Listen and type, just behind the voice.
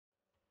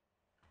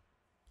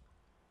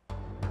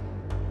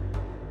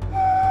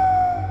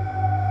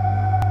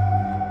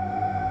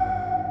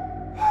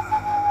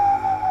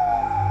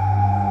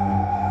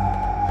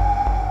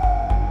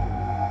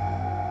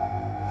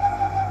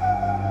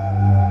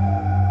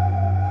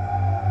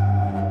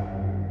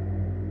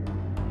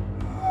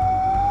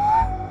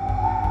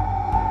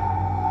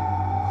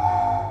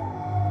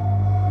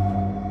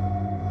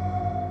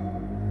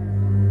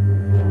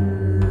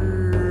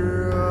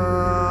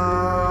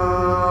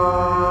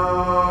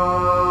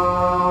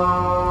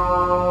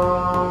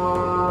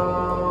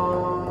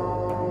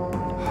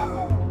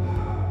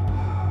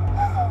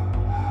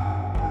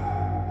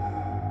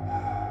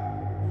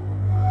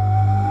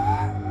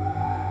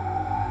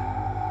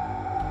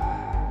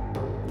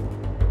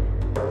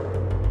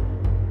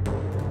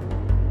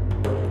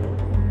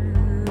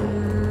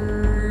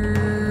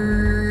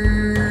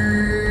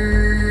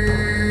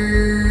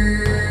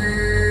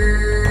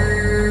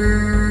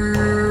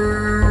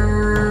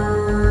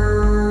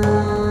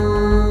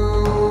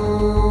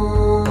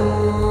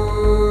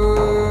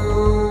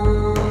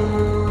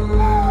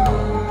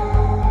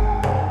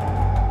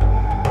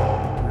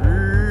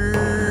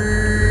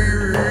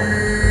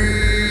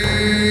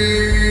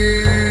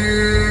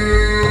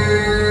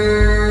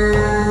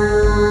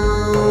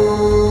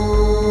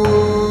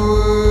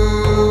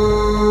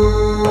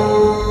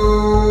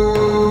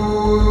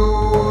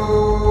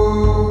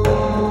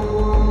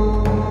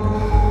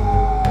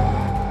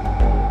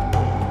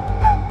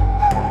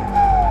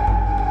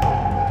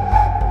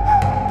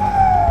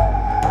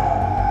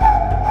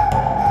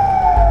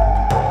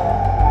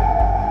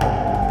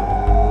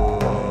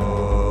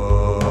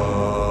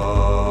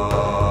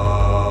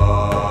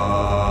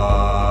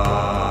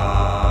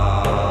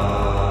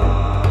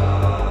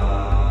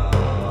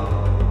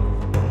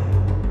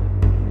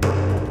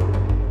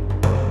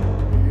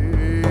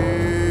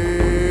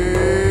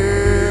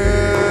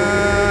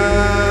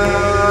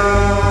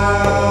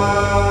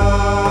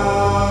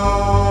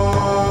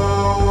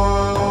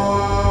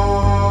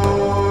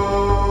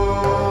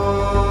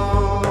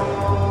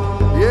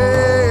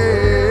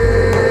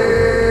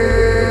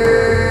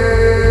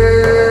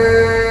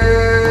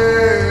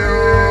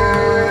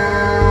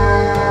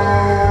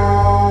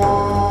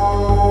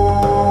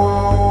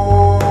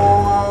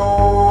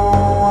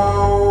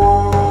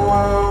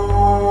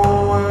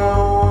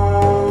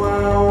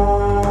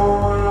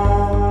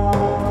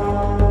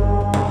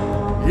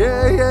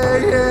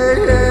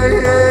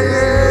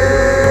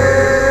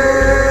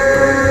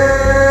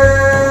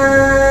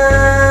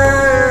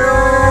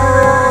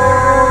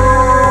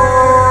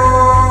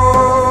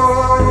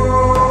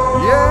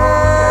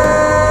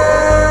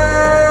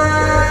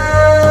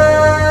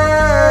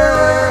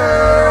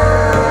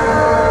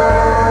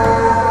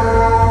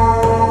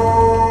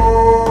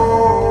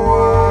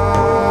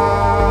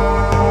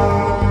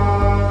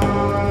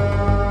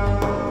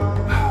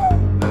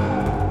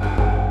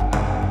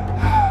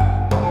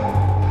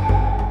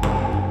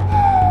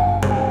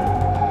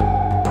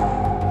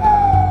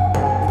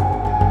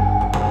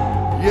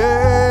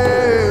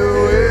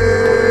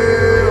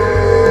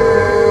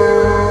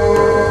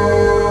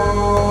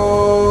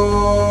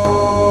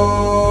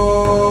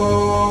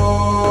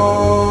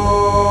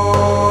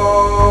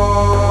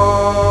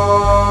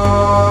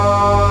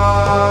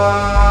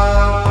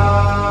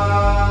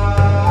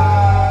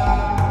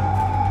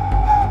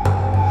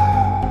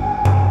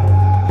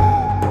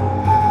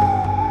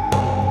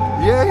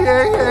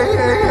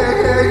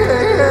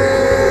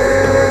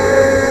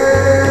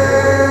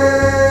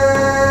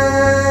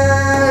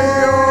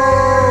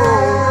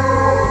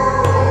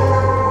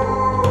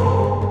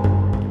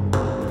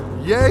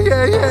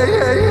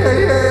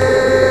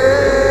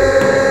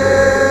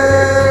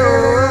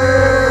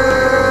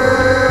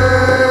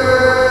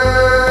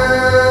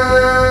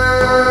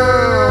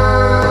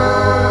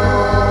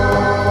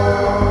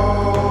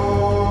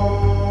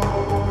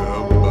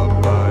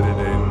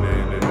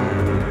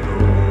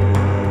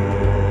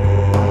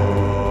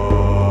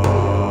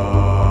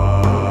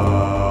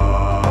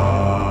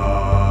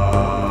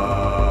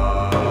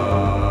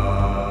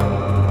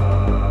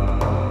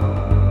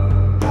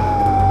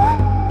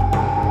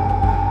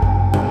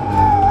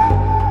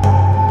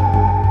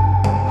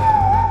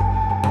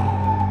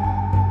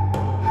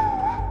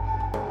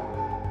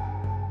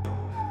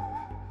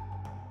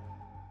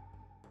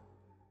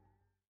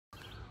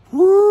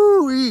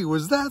Woo-wee,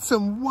 was that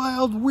some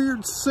wild,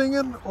 weird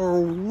singing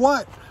or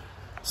what?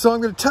 So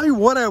I'm going to tell you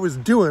what I was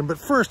doing, but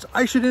first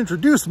I should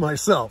introduce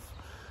myself.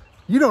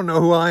 You don't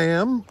know who I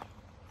am,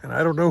 and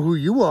I don't know who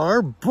you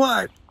are,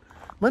 but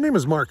my name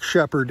is Mark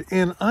Shepard,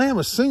 and I am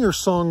a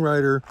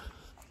singer-songwriter,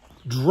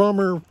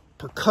 drummer,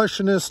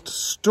 percussionist,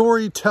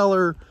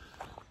 storyteller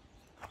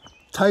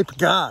type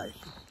guy.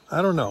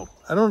 I don't know.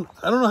 I don't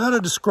know how to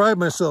describe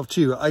myself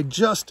to you.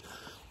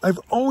 I've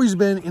always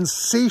been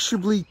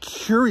insatiably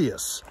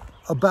curious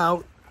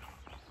about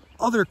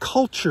other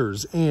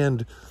cultures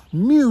and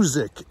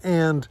music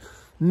and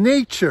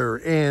nature,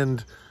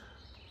 and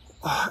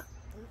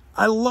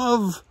I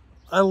love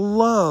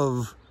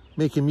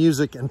making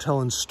music and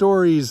telling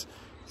stories,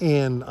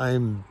 and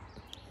I'm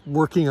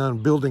working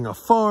on building a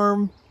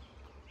farm.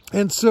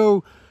 And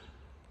so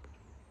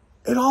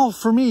it all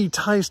for me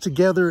ties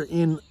together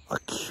in a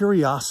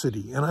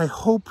curiosity. And I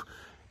hope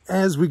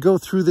as we go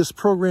through this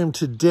program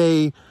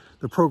today,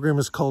 the program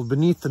is called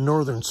Beneath the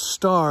Northern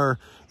Star,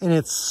 and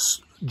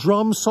it's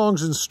drum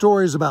songs and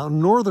stories about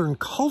northern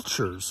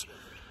cultures.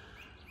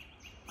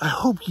 I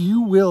hope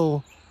you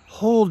will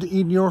hold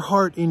in your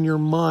heart, in your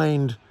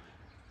mind,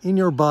 in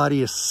your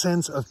body, a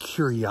sense of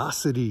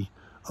curiosity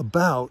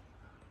about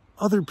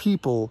other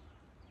people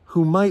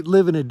who might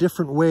live in a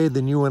different way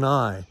than you and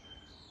I,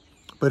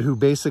 but who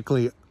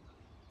basically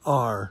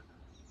are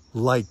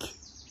like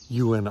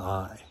you and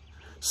I.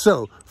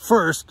 So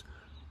first,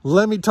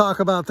 let me talk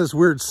about this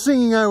weird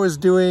singing I was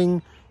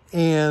doing,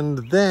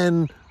 and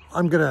then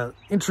I'm gonna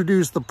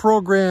introduce the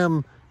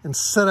program and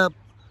set up.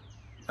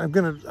 I'm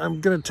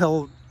gonna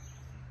tell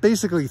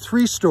basically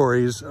 3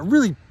 stories, a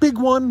really big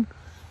one,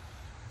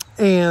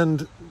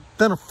 and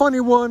then a funny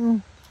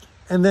one,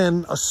 and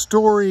then a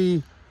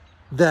story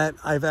that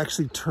I've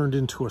actually turned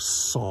into a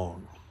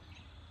song.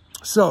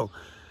 So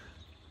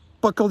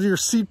buckle your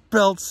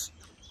seatbelts,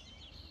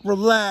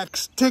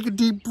 relax, take a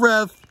deep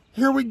breath.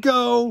 Here we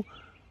go.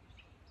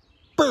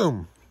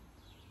 Boom.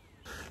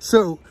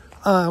 So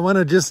I want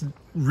to just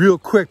real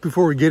quick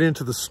before we get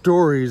into the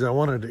stories, I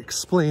wanted to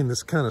explain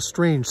this kind of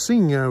strange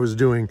singing I was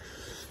doing.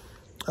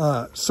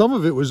 Some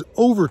of it was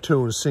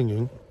overtone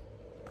singing,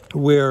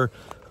 where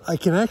I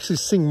can actually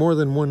sing more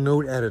than one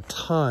note at a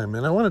time.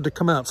 And I wanted to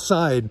come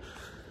outside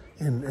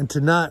and to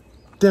not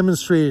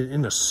demonstrate it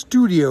in a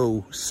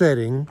studio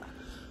setting,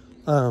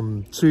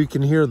 so you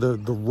can hear the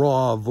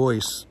raw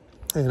voice.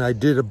 And I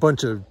did a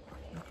bunch of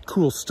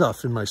cool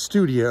stuff in my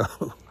studio.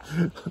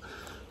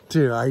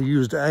 I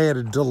had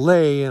a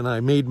delay, and I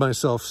made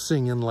myself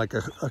sing in like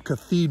a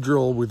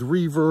cathedral with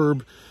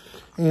reverb,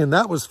 and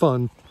that was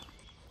fun.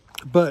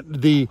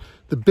 But the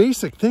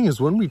basic thing is,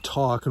 when we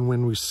talk and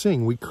when we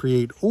sing, we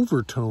create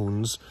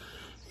overtones,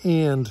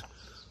 and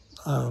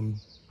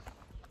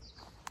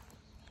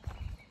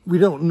we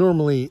don't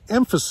normally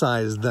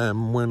emphasize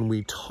them when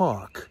we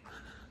talk.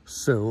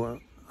 So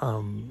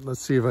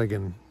let's see if I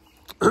can.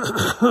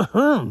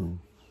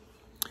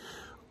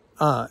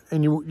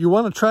 And you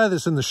want to try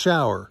this in the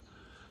shower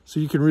so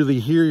you can really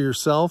hear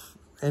yourself.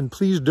 And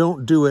please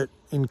don't do it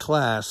in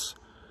class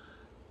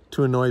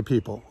to annoy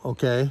people,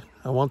 okay?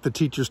 I want the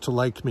teachers to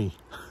like me.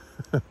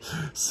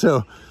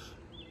 So,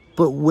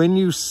 but when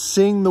you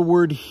sing the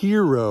word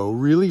hero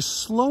really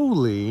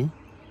slowly,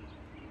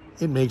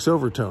 it makes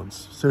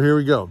overtones. So here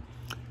we go.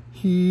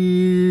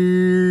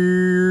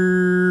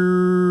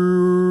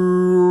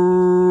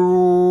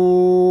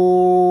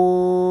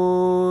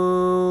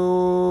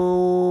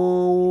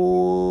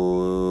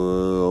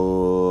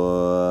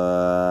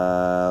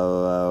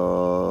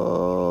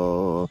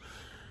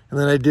 And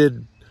then I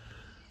did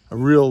a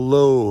real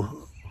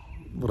low,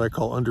 what I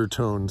call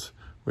undertones,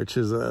 which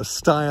is a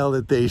style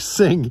that they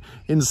sing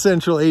in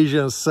Central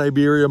Asia,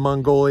 Siberia,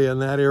 Mongolia,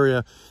 and that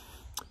area.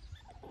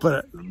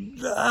 But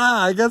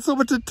I got so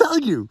much to tell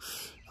you.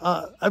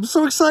 I'm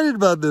so excited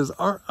about this.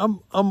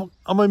 I'm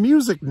a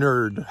music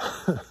nerd.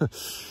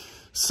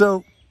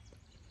 So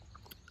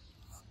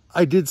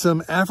I did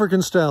some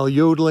African style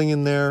yodeling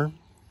in there.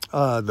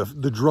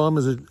 The drum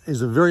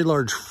is a very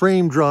large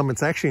frame drum.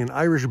 It's actually an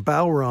Irish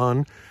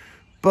bowron,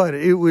 but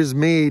it was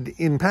made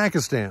in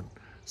Pakistan.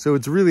 So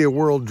it's really a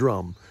world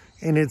drum.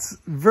 And it's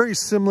very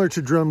similar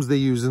to drums they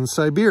use in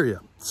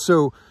Siberia.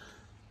 So,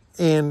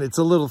 and it's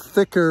a little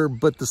thicker,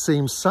 but the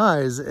same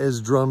size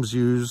as drums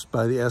used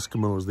by the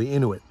Eskimos, the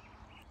Inuit.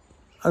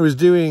 I was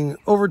doing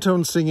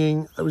overtone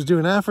singing, I was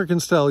doing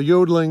African style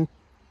yodeling,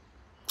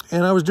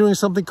 and I was doing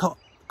something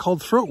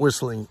called throat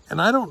whistling.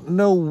 And I don't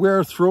know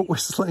where throat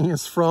whistling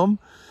is from.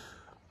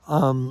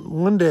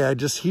 One day I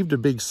just heaved a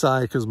big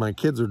sigh because my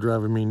kids were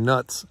driving me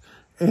nuts.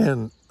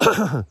 And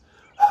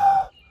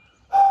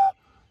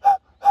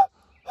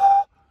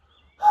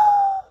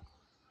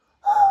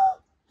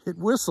it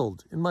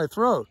whistled in my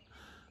throat.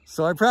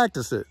 So I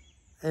practice it,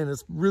 and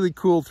it's really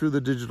cool through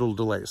the digital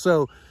delay.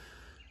 So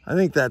I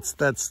think that's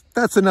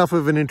enough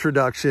of an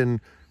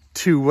introduction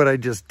to what I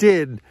just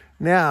did.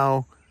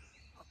 Now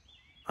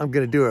I'm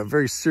going to do a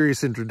very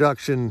serious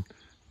introduction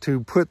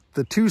to put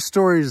the 2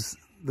 stories,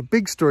 the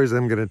big stories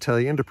I'm going to tell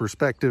you, into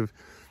perspective.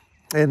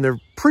 And they're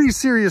pretty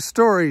serious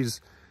stories,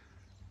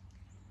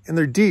 and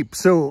they're deep.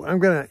 So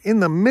in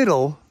the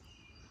middle,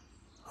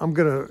 I'm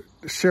gonna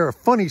share a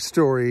funny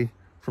story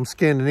from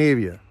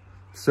Scandinavia.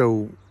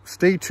 So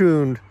stay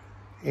tuned,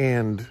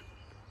 and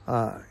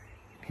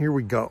here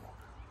we go.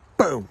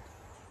 Boom.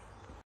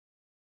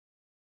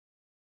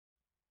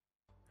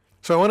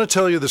 So I want to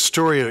tell you the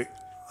story,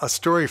 a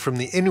story from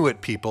the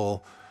Inuit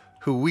people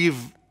who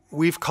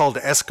we've called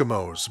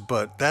Eskimos,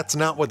 but that's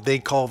not what they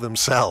call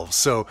themselves.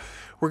 So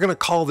we're going to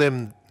call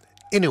them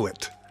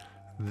Inuit.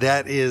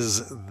 That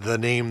is the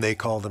name they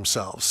call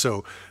themselves.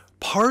 So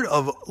part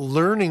of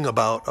learning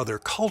about other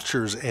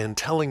cultures and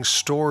telling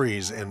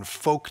stories and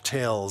folk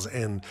tales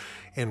and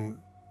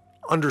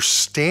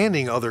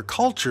understanding other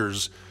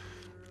cultures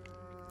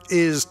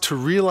is to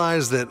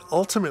realize that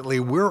ultimately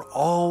we're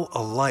all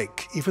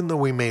alike, even though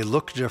we may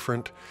look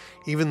different,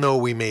 even though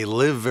we may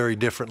live very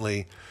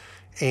differently.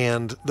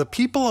 And the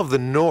people of the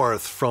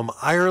North, from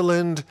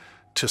Ireland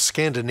to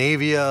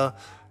Scandinavia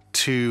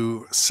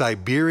to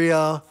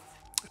Siberia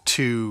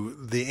to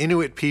the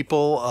Inuit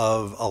people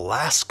of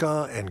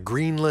Alaska and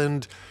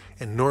Greenland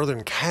and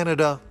northern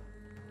Canada,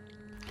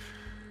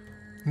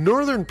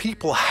 northern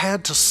people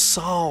had to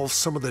solve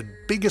some of the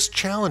biggest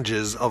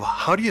challenges of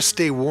how do you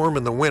stay warm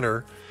in the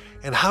winter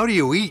and how do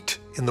you eat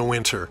in the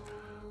winter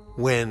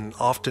when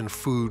often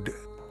food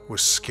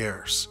was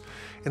scarce.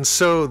 And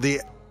so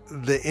the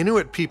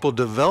Inuit people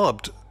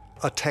developed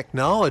a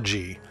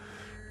technology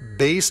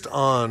based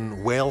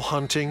on whale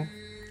hunting,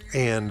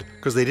 and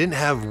because they didn't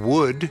have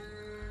wood,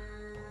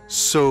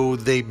 so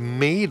they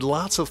made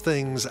lots of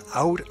things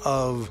out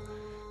of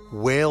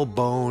whale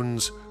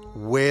bones,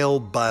 whale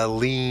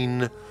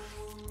baleen,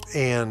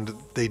 and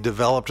they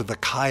developed the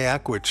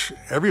kayak, which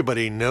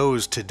everybody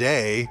knows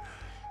today.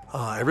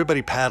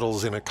 Everybody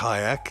paddles in a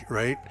kayak,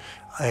 right?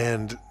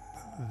 And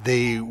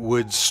they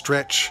would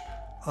stretch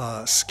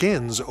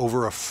skins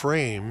over a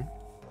frame,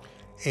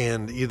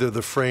 and either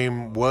the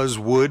frame was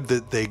wood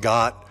that they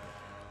got,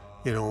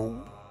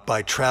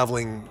 by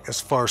traveling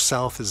as far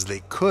south as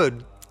they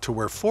could to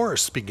where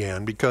forests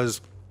began, because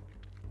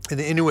in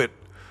the Inuit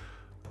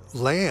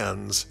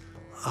lands,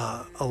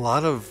 a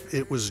lot of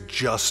it was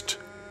just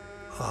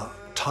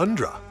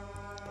tundra.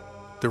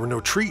 There were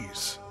no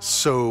trees,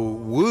 so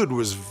wood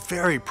was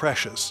very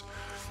precious.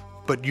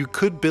 But you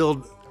could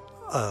build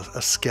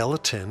a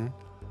skeleton,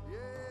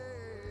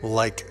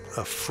 like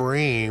a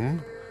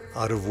frame,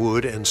 out of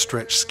wood and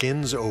stretch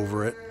skins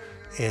over it,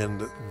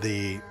 and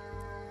the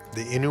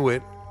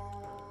Inuit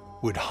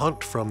would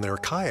hunt from their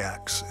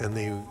kayaks, and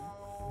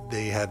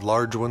they had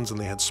large ones and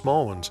they had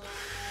small ones.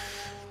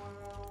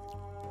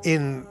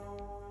 In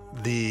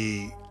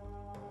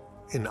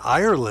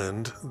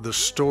Ireland, the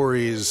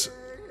stories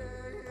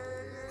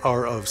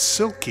are of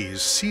silkies,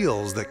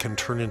 seals that can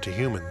turn into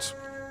humans.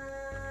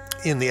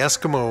 In the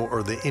Eskimo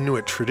or the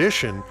Inuit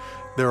tradition,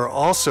 there are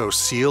also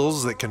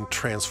seals that can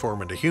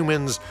transform into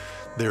humans.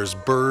 There's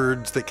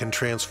birds that can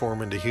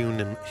transform into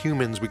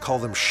humans. We call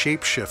them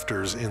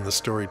shapeshifters in the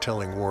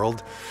storytelling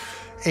world.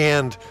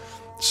 And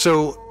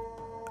so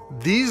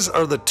these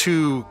are the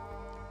two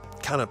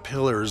kind of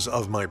pillars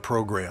of my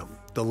program.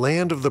 The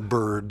Land of the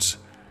Birds,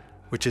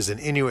 which is an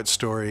Inuit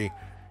story,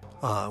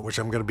 which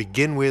I'm going to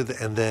begin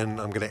with, and then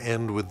I'm going to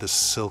end with the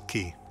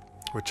Silky,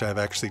 which I've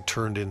actually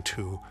turned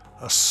into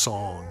a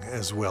song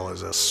as well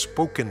as a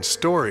spoken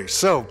story.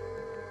 So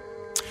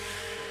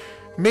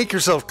make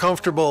yourself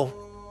comfortable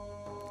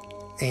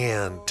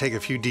and take a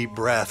few deep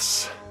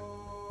breaths.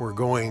 We're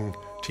going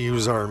to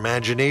use our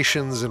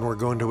imaginations, and we're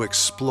going to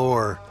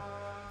explore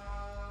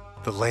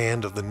the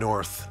land of the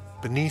North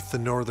beneath the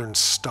northern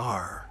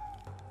star.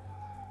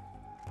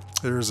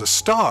 There is a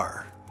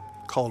star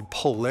called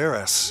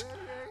Polaris,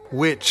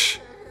 which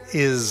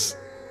is,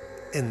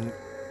 in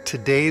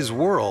today's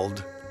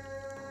world,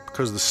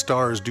 because the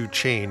stars do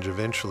change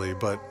eventually,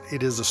 but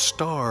it is a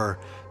star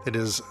that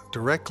is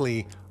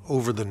directly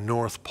over the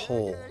North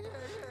Pole.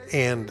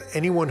 And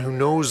anyone who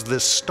knows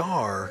this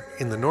star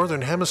in the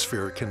northern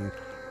hemisphere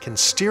can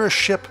steer a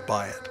ship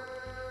by it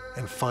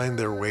and find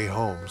their way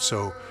home.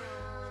 So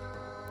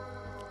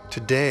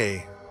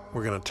today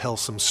we're going to tell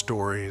some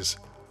stories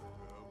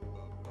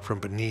from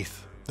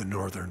beneath the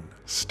northern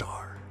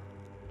star.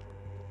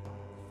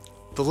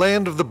 The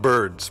Land of the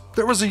Birds.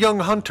 There was a young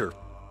hunter.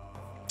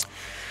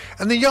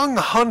 And the young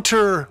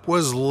hunter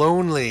was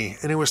lonely,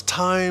 and it was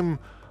time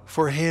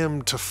for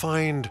him to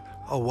find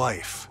a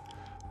wife.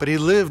 But he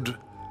lived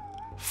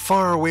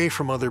far away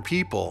from other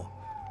people.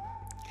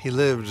 He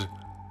lived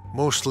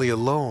mostly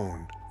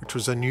alone, which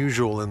was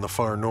unusual in the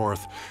far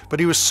north. But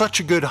he was such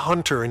a good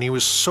hunter, and he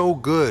was so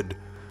good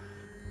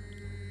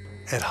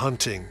at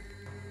hunting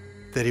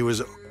that he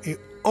was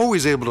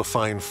always able to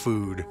find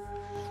food.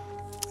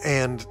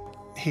 And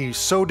he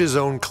sewed his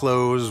own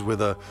clothes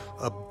with a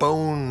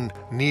bone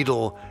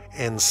needle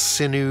and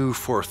sinew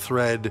for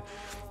thread.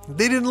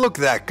 They didn't look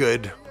that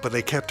good, but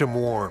they kept him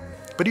warm.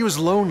 But he was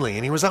lonely,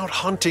 and he was out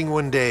hunting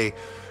one day,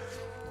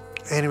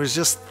 and he was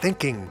just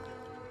thinking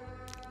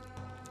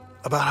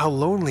about how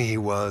lonely he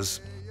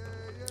was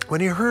when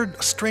he heard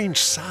a strange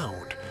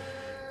sound.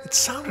 It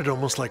sounded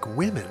almost like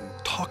women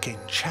talking,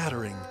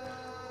 chattering.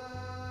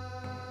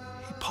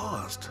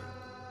 paused.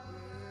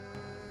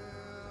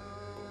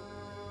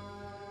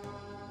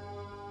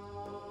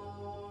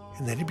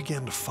 And then he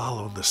began to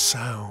follow the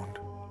sound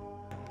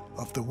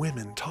of the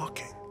women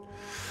talking.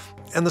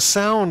 And the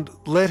sound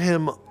led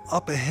him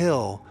up a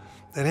hill.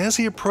 And as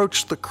he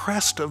approached the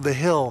crest of the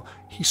hill,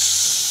 he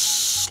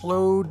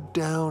slowed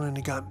down and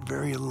he got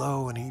very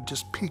low and he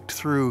just peeked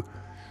through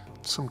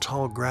some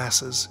tall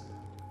grasses.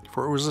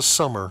 For it was a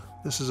summer.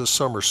 This is a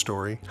summer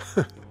story.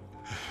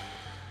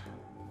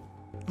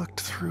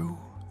 Looked through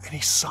and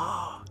he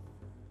saw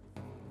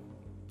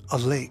a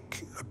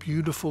lake, a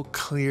beautiful,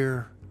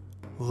 clear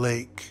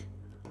lake,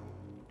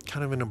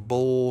 kind of in a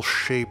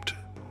bowl-shaped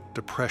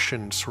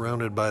depression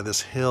surrounded by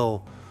this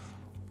hill.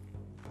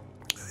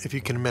 If you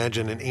can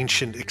imagine an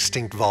ancient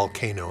extinct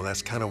volcano,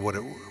 that's kind of what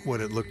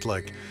it looked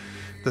like.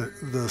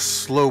 The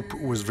slope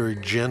was very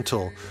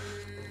gentle,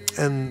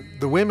 and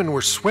the women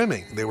were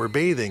swimming, they were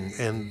bathing,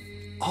 and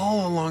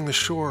all along the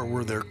shore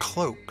were their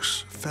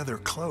cloaks, feather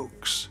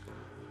cloaks,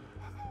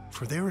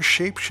 for they were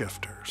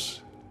shapeshifters.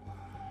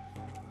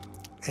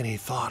 And he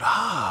thought,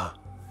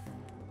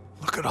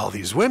 look at all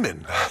these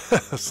women.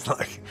 It's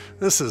like,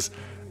 this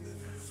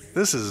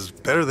is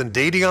better than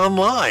dating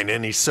online.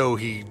 And so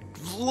he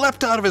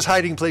leapt out of his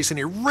hiding place and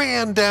he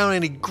ran down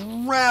and he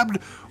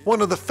grabbed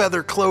one of the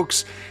feather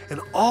cloaks, and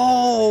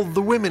all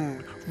the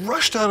women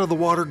rushed out of the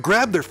water,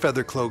 grabbed their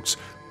feather cloaks,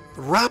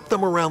 wrapped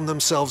them around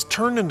themselves,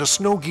 turned into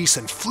snow geese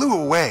and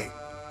flew away.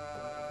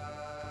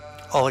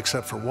 All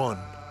except for one.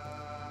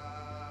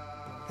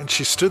 And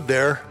she stood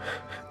there,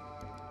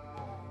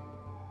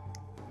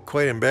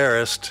 quite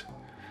embarrassed,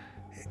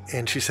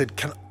 and she said,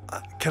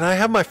 Can I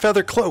have my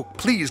feather cloak?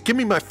 Please, give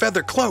me my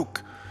feather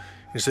cloak.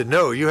 He said,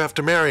 no, you have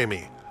to marry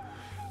me.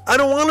 I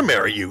don't want to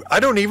marry you. I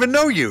don't even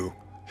know you.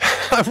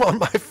 I want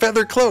my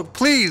feather cloak.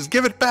 Please,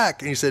 give it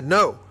back. And he said,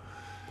 no.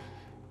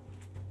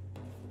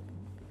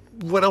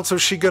 What else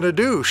was she going to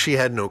do? She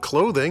had no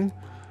clothing,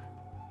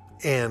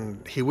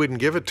 and he wouldn't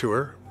give it to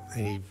her.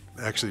 And he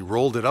actually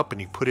rolled it up and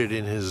he put it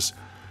in his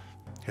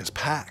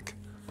pack,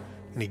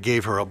 and he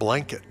gave her a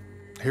blanket.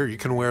 Here, you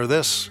can wear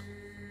this.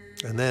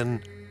 And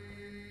then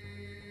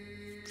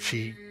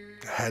she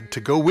had to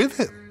go with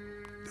him.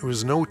 There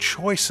was no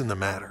choice in the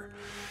matter.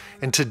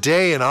 And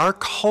today in our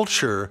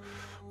culture,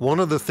 one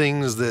of the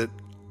things that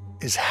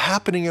is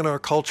happening in our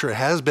culture,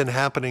 has been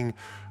happening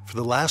for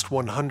the last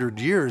 100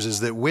 years, is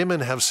that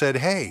women have said,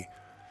 hey,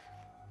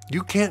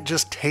 you can't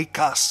just take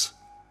us.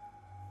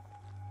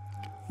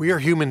 We are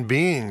human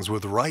beings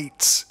with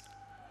rights.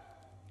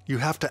 You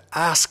have to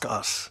ask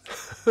us.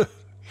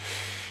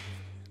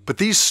 But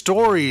these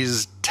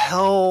stories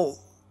tell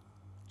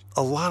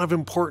a lot of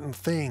important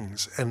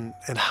things, and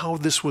how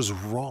this was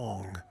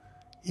wrong.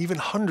 Even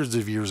hundreds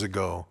of years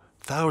ago,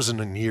 thousands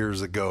of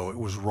years ago, it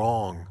was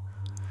wrong.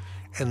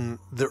 And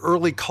the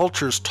early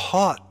cultures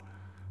taught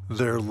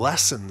their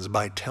lessons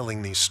by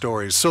telling these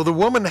stories. So the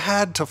woman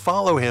had to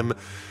follow him,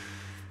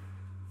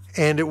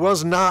 and it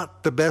was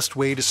not the best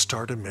way to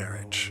start a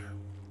marriage.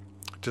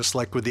 Just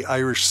like with the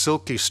Irish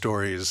Silkie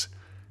stories,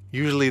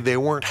 usually they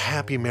weren't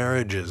happy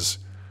marriages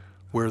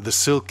where the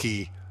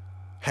Silkie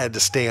had to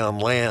stay on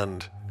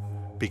land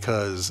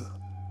because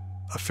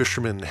a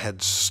fisherman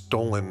had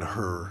stolen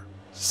her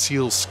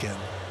seal skin.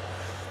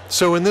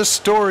 So in this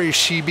story,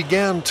 she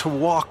began to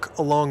walk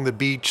along the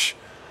beach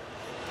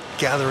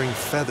gathering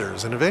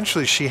feathers, and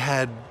eventually she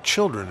had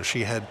children.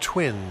 She had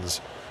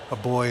twins, a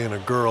boy and a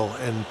girl,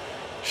 and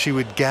she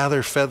would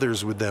gather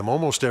feathers with them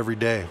almost every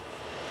day.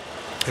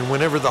 And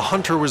whenever the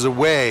hunter was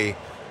away,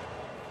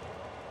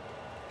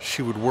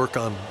 she would work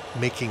on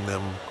making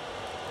them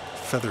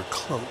feather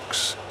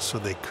cloaks so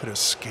they could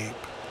escape.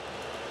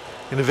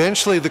 And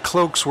eventually the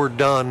cloaks were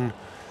done,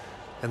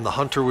 and the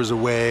hunter was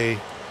away,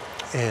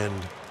 and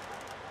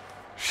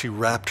she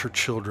wrapped her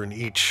children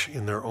each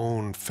in their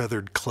own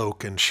feathered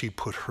cloak, and she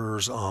put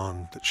hers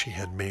on that she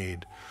had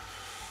made.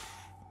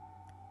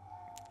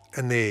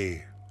 And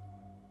they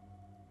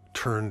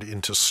turned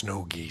into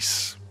snow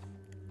geese.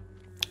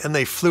 And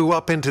they flew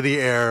up into the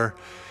air,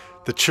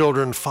 the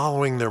children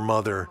following their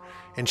mother,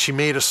 and she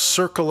made a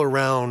circle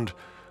around.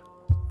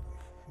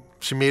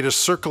 She made a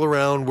circle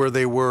around where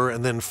they were,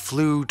 and then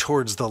flew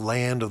towards the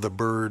land of the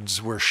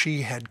birds where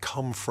she had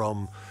come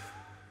from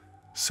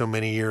so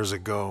many years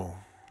ago.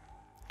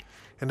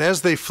 And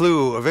as they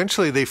flew,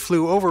 eventually they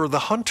flew over the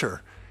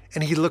hunter,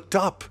 and he looked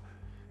up,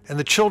 and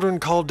the children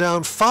called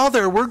down,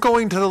 "Father, we're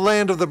going to the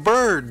land of the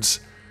birds."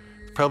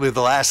 Probably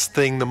the last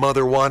thing the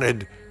mother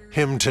wanted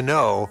him to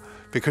know,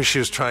 because she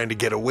was trying to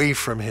get away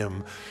from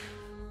him.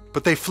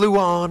 But they flew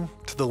on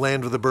to the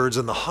land of the birds,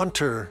 and the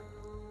hunter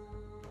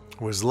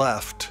was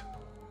left,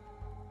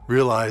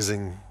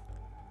 realizing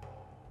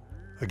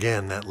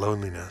again that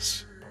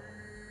loneliness,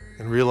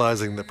 and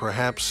realizing that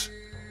perhaps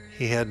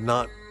he had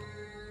not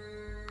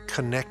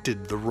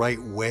connected the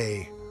right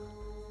way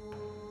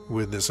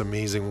with this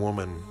amazing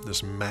woman,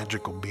 this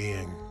magical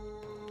being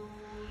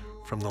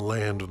from the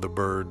land of the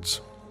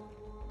birds.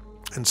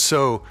 And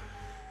so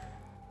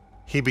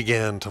he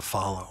began to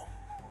follow.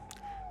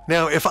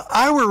 Now, if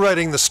I were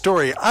writing the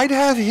story, I'd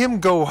have him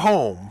go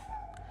home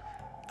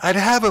I'd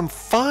have him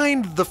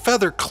find the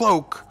feather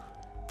cloak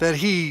that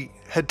he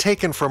had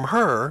taken from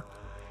her,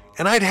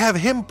 and I'd have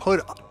him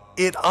put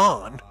it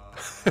on,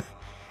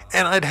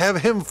 and I'd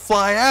have him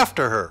fly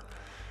after her.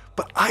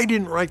 But I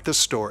didn't write this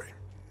story.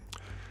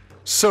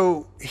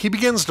 So he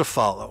begins to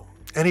follow,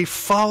 and he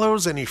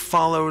follows and he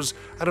follows.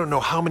 I don't know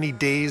how many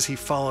days he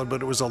followed,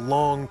 but it was a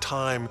long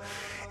time.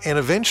 And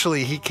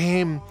eventually he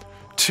came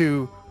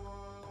to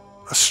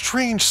a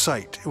strange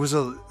sight. It was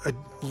a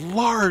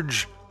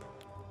large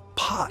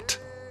pot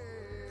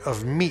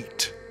of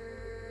meat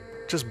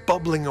just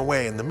bubbling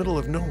away in the middle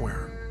of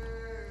nowhere.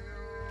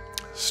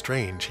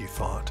 Strange, he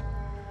thought.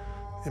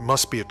 It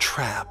must be a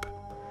trap.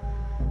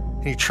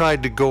 He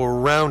tried to go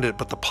around it,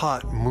 but the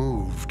pot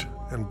moved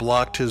and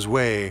blocked his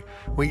way.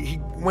 He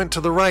went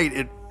to the right,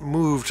 it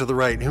moved to the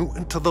right. He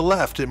went to the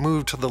left, it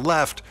moved to the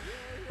left.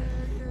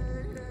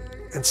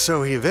 And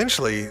so he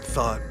eventually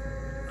thought,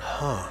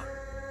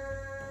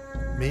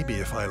 maybe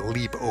if I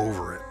leap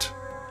over it.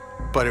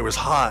 But it was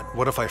hot.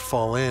 What if I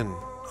fall in?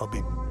 I'll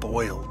be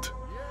boiled.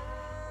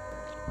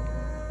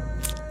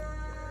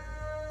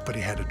 But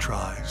he had to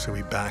try, so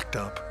he backed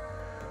up.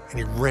 And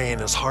he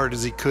ran as hard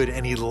as he could,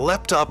 and he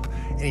leapt up,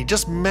 and he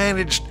just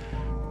managed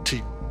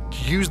to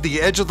use the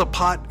edge of the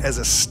pot as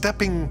a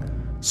stepping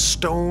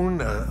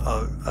stone,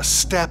 a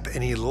step,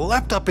 and he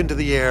leapt up into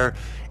the air,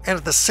 and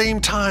at the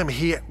same time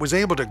he was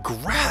able to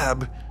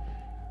grab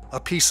a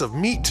piece of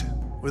meat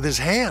with his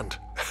hand.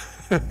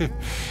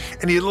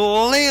 And he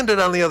landed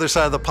on the other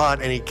side of the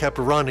pot, and he kept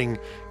running,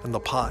 and the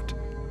pot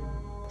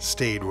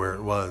stayed where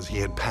it was. He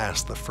had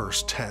passed the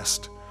first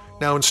test.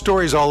 Now, in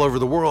stories all over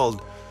the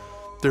world,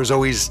 there's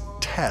always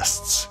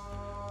tests.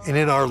 And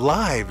in our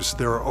lives,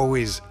 there are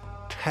always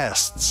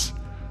tests.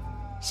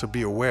 So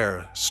be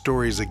aware,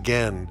 stories,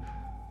 again,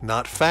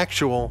 not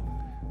factual,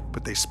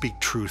 but they speak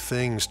true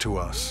things to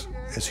us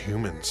as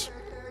humans.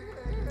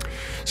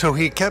 So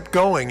he kept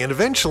going, and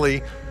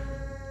eventually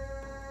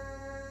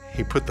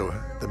he put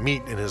the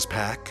meat in his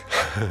pack.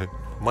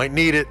 Might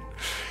need it.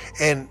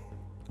 And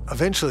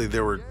eventually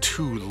there were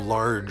two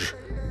large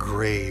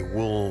gray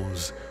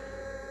wolves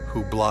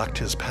who blocked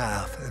his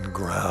path and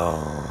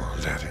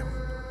growled at him.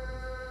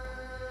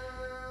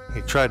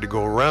 He tried to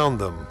go around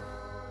them,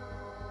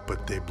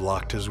 but they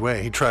blocked his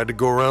way. He tried to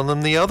go around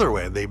them the other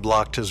way. They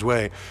blocked his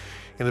way.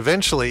 And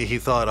eventually he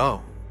thought,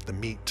 oh, the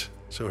meat.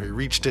 So he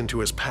reached into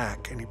his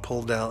pack and he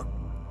pulled out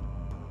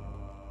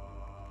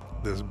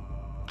this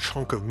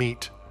chunk of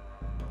meat.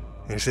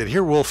 And he said,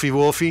 "Here, Wolfie,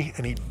 Wolfie."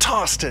 And he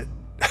tossed it.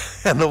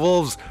 And the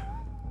wolves,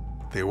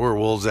 they were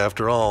wolves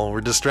after all,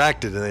 were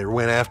distracted and they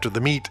went after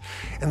the meat.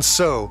 And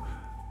so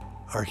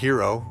our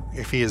hero,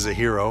 if he is a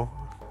hero,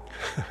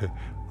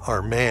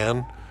 our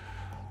man,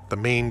 the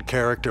main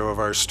character of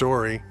our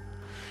story,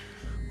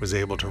 was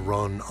able to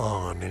run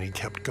on, and he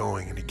kept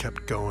going and he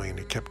kept going and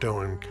he kept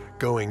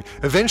going.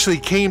 Eventually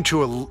he came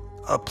to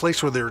a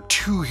place where there were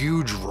two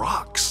huge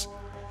rocks.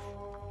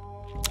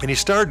 And he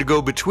started to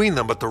go between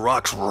them, but the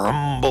rocks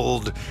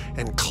rumbled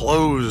and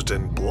closed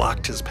and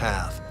blocked his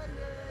path.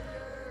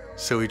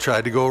 So he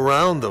tried to go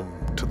around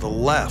them to the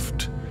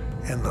left,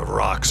 and the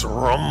rocks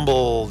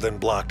rumbled and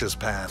blocked his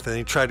path. And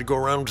he tried to go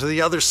around to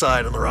the other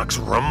side, and the rocks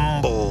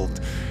rumbled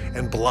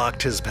and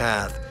blocked his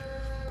path.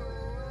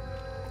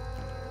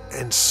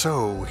 And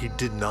so he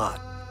did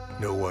not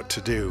know what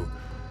to do.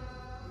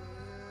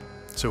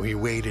 So he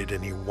waited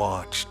and he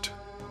watched.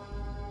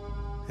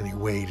 And he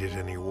waited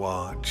and he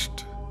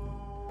watched.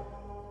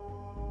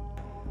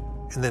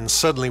 And then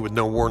suddenly, with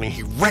no warning,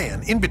 he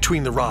ran in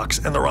between the rocks,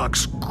 and the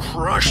rocks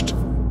crushed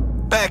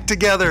back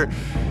together.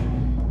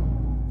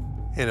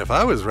 And if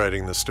I was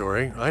writing the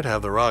story, I'd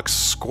have the rocks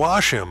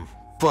squash him.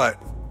 But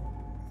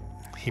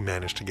he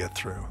managed to get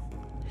through.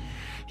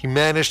 He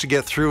managed to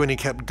get through, and he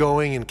kept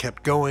going and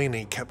kept going and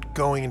he kept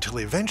going until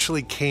he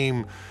eventually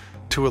came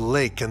to a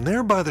lake. And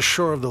there by the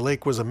shore of the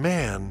lake was a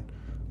man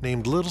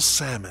named Little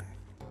Salmon.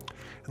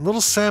 And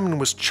Little Salmon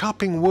was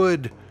chopping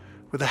wood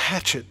with a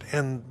hatchet,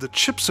 and the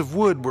chips of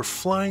wood were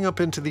flying up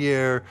into the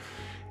air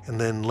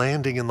and then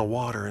landing in the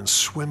water and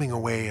swimming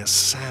away as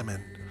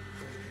salmon.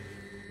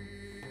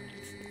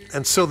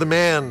 And so the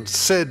man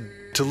said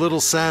to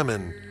Little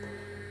Salmon,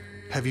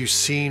 "Have you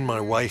seen my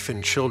wife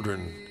and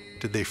children?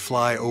 Did they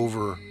fly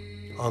over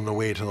on the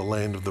way to the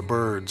land of the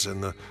birds?"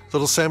 And the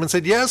Little Salmon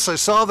said, "Yes, I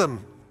saw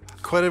them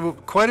quite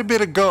a bit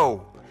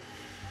ago."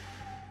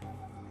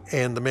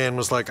 And the man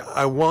was like,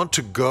 "I want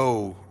to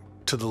go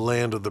to the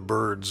land of the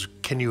birds.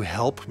 Can you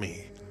help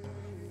me?"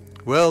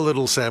 Well,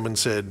 Little Salmon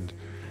said,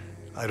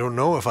 "I don't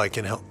know if I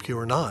can help you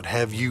or not.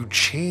 Have you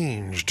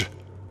changed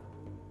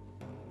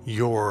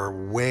your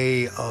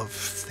way of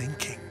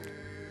thinking?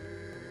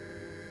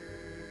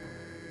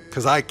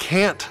 Because I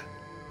can't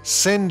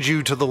send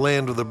you to the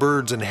land of the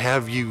birds and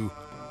have you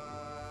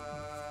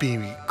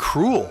be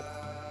cruel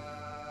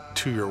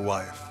to your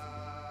wife.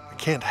 I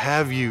can't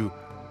have you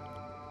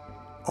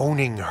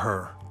owning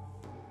her.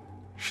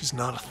 She's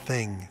not a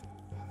thing."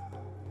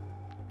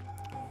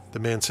 The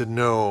man said,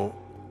 "No,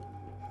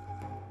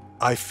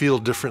 I feel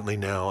differently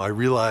now. I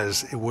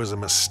realize it was a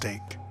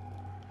mistake.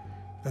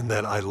 and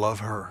that I love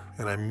her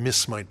and I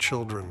miss my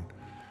children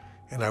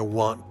and I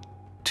want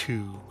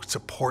to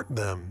support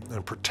them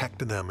and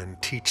protect them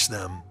and teach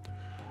them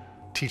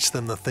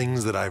the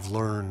things that I've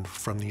learned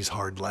from these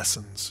hard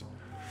lessons.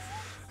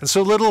 And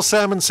so little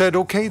salmon said,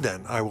 okay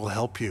then, I will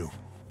help you.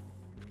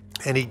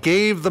 And he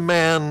gave the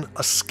man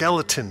a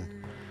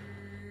skeleton.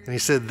 And he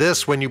said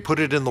this, when you put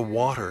it in the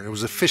water, it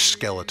was a fish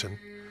skeleton.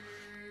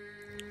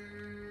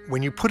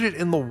 When you put it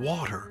in the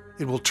water,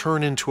 it will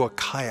turn into a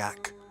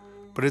kayak.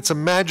 But it's a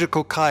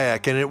magical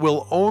kayak, and it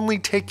will only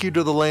take you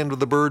to the land of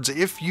the birds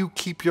if you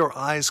keep your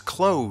eyes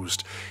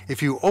closed.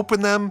 If you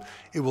open them,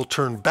 it will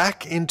turn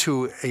back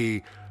into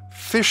a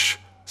fish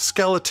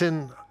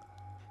skeleton,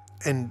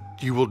 and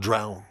you will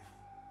drown.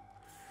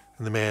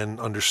 And the man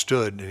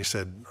understood, and he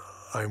said,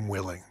 I'm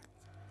willing.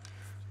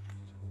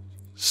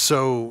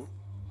 So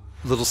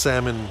little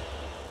salmon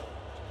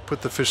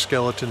put the fish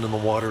skeleton in the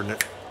water, and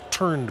it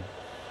turned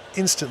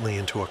instantly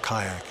into a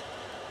kayak.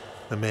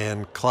 The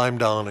man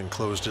climbed on and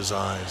closed his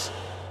eyes,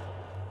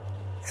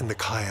 and the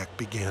kayak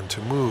began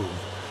to move.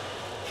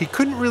 He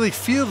couldn't really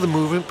feel the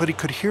movement, but he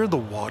could hear the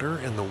water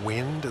and the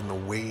wind and the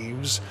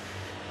waves,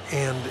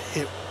 and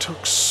it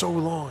took so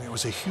long. It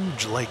was a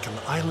huge lake, and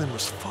the island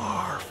was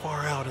far,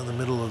 far out in the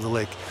middle of the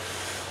lake.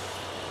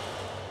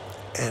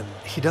 And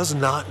he does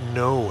not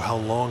know how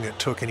long it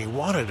took, and he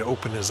wanted to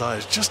open his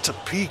eyes just to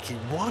peek. He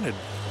wanted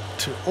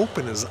to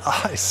open his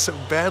eyes so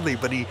badly,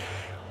 but he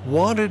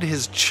wanted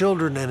his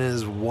children and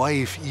his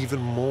wife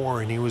even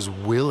more, and he was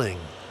willing.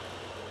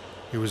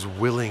 He was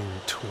willing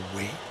to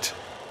wait.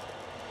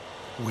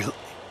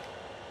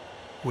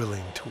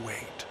 Willing to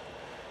wait.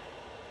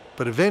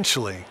 But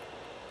eventually,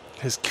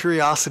 his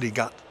curiosity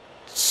got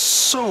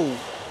so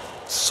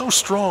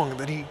strong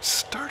that he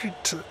started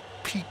to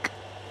peek.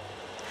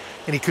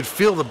 And he could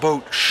feel the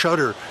boat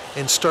shudder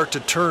and start to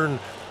turn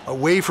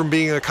away from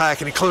being a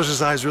kayak, and he closed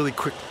his eyes really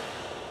quick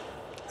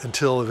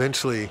until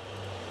eventually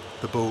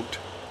the boat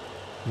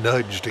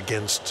nudged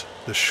against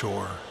the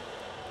shore.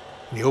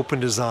 And he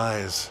opened his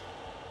eyes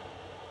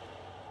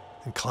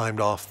and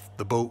climbed off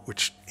the boat,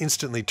 which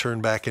instantly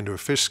turned back into a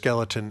fish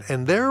skeleton.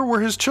 And there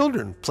were his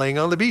children playing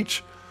on the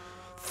beach.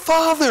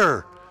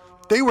 Father!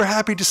 They were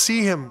happy to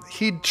see him.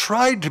 He'd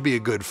tried to be a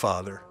good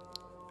father.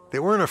 They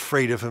weren't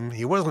afraid of him.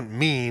 He wasn't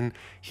mean.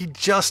 He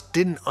just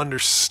didn't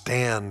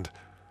understand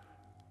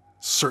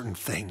certain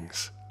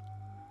things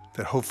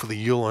that hopefully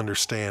you'll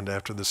understand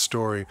after this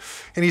story.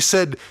 And he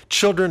said,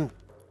 children,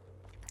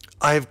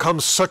 I have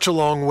come such a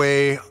long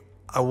way.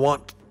 I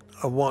want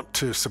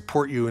to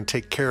support you and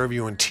take care of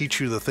you and teach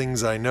you the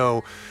things I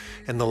know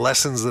and the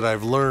lessons that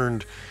I've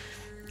learned.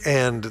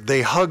 And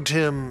they hugged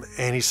him,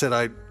 and he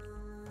said,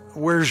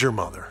 where's your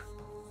mother?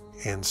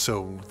 And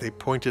so they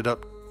pointed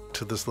up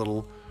to this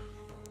little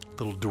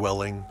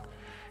dwelling.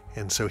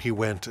 And so he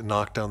went and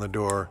knocked on the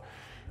door,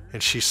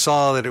 and she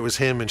saw that it was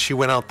him, and she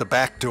went out the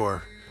back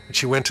door, and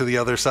she went to the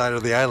other side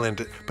of the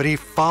island, but he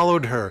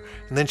followed her.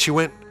 And then she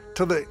went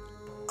to the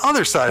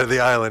other side of the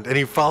island, and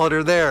he followed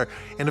her there,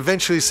 and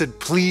eventually said,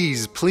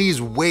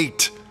 please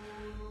wait.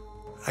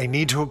 I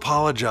need to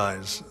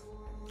apologize.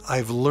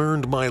 I've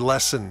learned my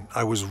lesson.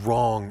 I was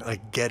wrong. I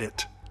get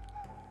it.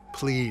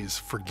 Please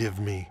forgive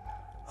me.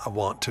 I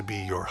want to be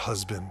your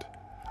husband.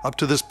 Up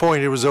to this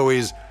point, it was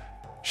always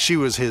she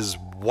was his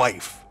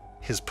wife,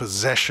 his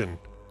possession,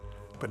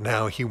 but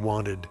now he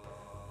wanted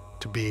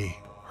to be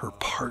her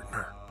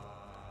partner.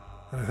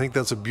 And I think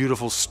that's a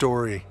beautiful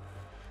story.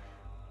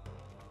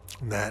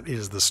 And that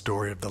is the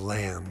story of the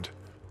land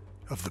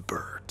of the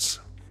birds.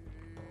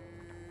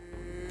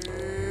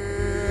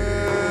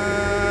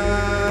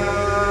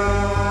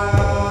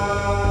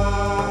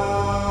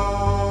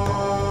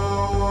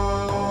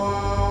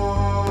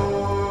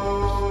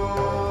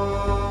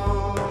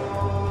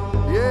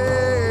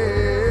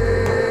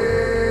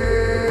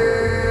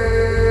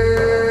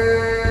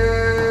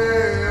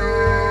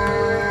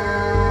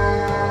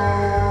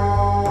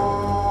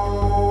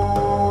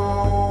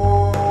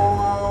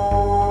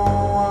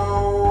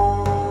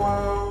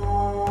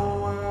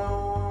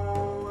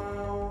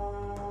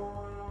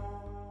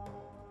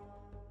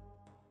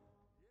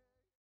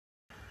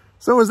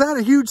 So is that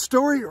a huge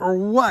story or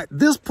what?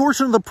 This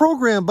portion of the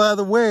program, by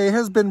the way,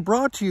 has been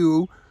brought to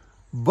you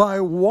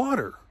by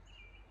water.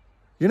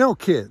 You know,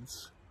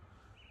 kids,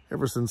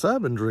 ever since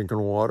I've been drinking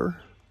water,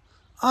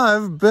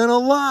 I've been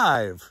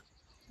alive.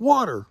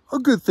 Water, a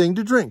good thing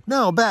to drink.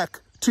 Now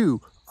back to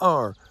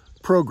our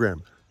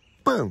program.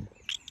 Boom.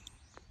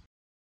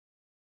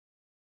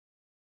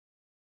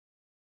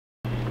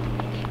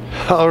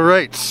 All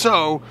right,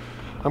 so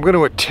I'm going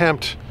to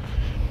attempt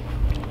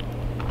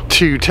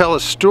to tell a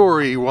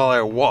story while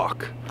I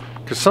walk,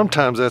 because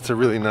sometimes that's a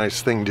really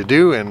nice thing to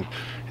do, and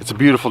it's a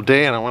beautiful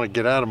day and I want to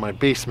get out of my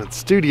basement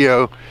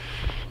studio.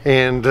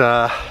 And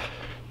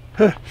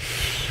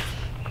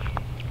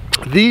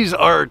these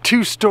are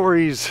two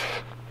stories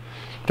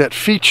that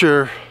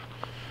feature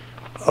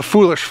a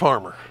foolish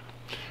farmer.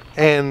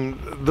 And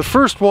the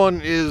first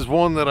one is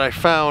one that I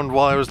found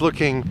while I was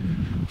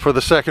looking for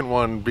the second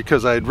one,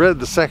 because I had read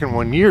the second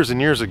one years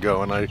and years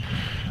ago, and I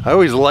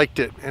always liked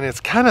it. And it's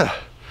kind of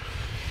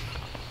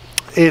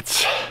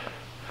it's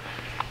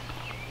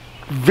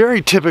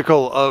very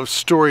typical of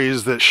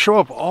stories that show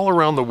up all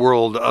around the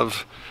world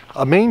of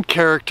a main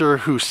character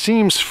who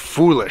seems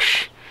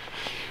foolish,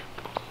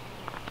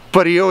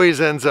 but he always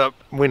ends up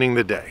winning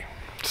the day.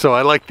 So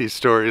I like these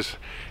stories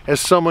as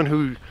someone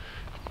who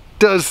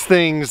does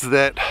things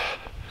that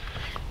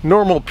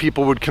normal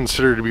people would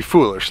consider to be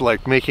foolish,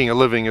 like making a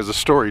living as a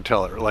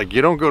storyteller. Like,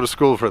 you don't go to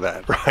school for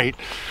that, right?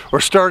 Or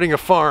starting a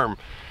farm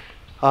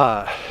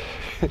at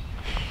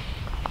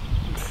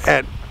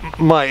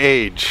my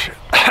age.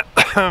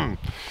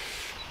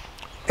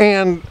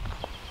 And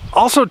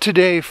also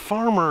today,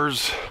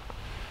 farmers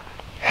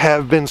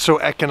have been so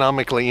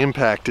economically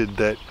impacted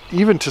that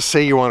even to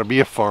say you want to be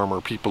a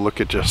farmer, people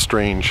look at you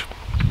strange.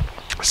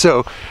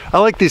 So I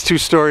like these two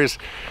stories,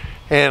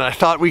 and I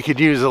thought we could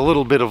use a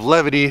little bit of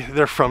levity.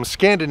 They're from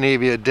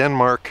Scandinavia,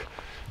 Denmark,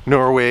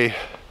 Norway,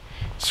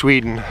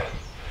 Sweden,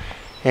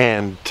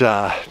 and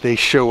they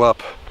show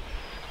up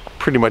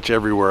pretty much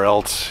everywhere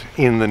else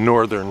in the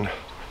northern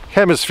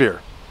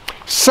hemisphere.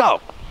 So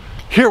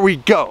here we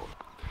go.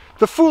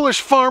 The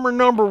foolish farmer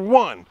number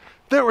one.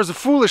 There was a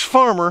foolish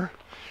farmer,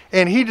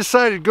 and he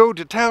decided to go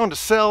to town to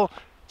sell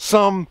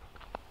some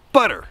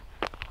butter.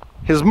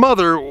 His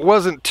mother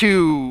wasn't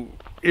too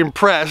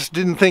impressed,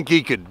 didn't think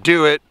he could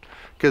do it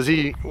because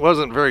he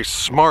wasn't very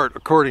smart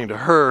according to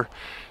her.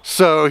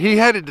 So he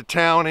headed to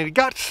town, and he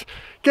gets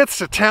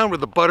to town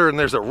with the butter, and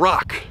there's a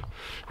rock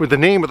with the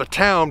name of the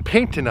town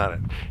painted on it.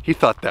 He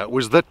thought that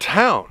was the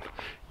town.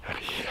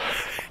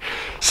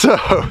 So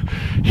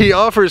he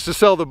offers to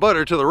sell the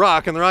butter to the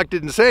rock, and the rock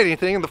didn't say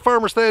anything, and the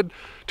farmer said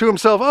to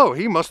himself, oh,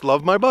 he must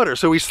love my butter.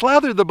 So he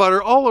slathered the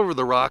butter all over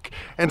the rock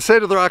and said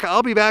to the rock,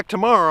 I'll be back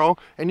tomorrow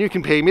and you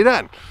can pay me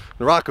then.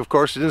 The rock, of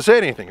course, didn't say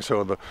anything.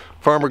 So the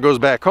farmer goes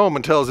back home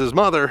and tells his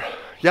mother,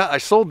 yeah, I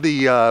sold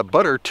the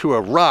butter to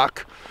a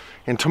rock,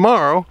 and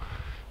tomorrow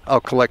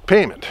I'll collect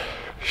payment.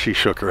 She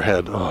shook her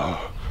head.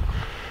 Oh,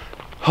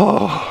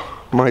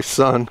 my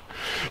son.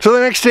 So the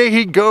next day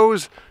he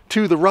goes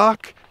to the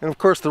rock, and of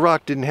course the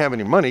rock didn't have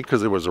any money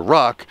because it was a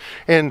rock,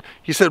 and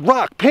he said,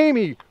 rock, pay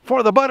me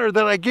for the butter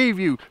that I gave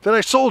you, that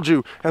I sold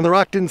you. And the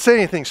rock didn't say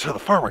anything, so the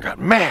farmer got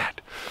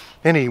mad,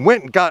 and he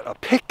went and got a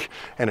pick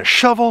and a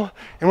shovel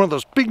and one of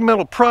those big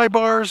metal pry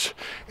bars,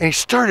 and he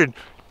started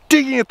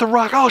digging at the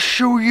rock. I'll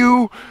show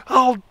you,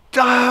 I'll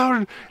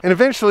down. And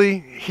eventually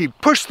he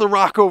pushed the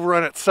rock over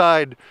on its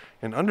side,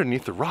 and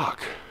underneath the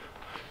rock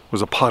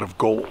was a pot of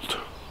gold.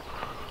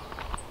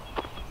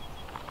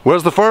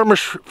 Was the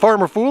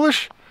farmer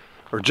foolish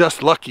or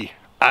just lucky?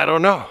 I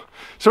don't know.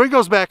 So he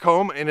goes back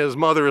home, and his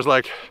mother is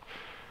like,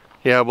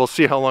 yeah, we'll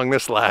see how long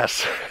this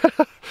lasts.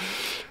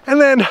 And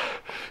then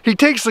he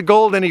takes the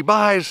gold and he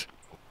buys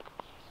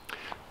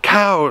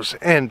cows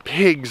and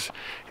pigs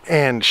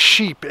and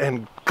sheep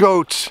and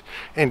goats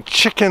and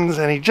chickens,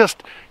 and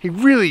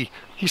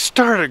he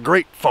started a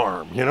great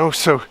farm, you know.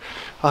 So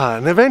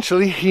and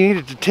eventually he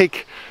needed to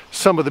take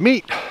some of the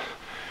meat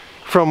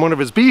from one of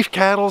his beef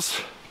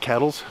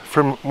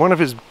from one of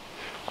his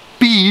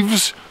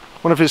beeves,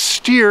 one of his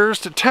steers,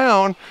 to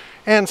town.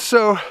 And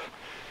so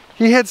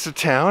he heads to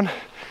town,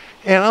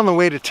 and on the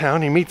way to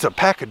town he meets a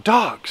pack of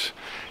dogs,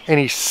 and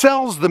he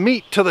sells the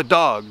meat to the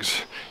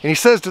dogs, and he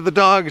says to the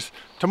dogs,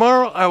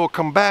 tomorrow I will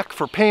come back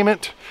for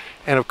payment.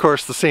 And of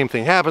course the same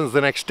thing happens.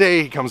 The next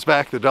day he comes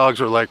back, the dogs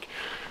are like,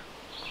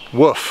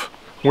 woof,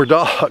 we're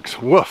dogs,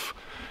 woof,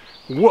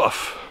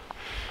 woof.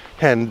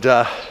 And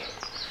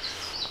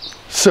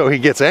so he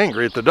gets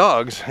angry at the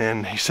dogs,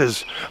 and he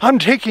says, I'm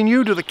taking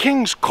you to the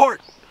king's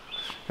court.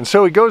 And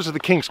so he goes to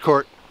the king's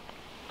court.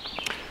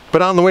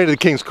 But on the way to the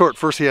king's court,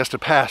 first he has to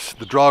pass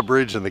the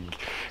drawbridge and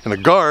the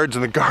guards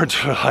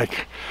are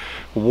like,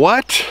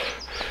 what?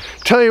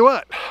 Tell you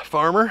what,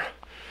 farmer,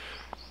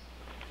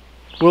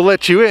 we'll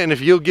let you in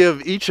if you'll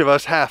give each of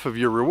us half of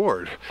your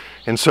reward.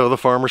 And so the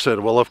farmer said,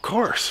 well, of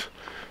course,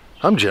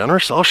 I'm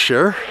generous, I'll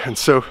share. And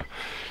so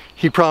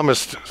he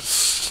promised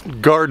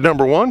guard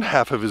number one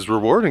half of his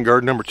reward, and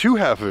guard number two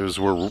half of his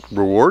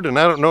reward. And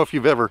I don't know if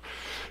you've ever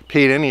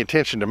paid any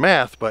attention to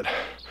math, but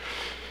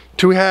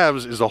 2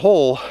 halves is a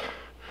whole.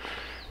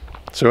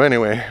 So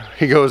anyway,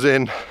 he goes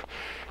in.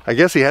 I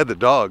guess he had the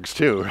dogs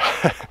too.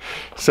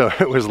 So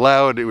it was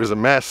loud, it was a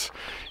mess,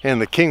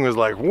 and the king was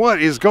like,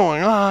 what is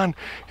going on?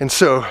 And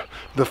so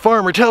the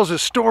farmer tells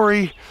his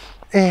story,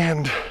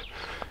 and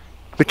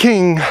the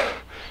king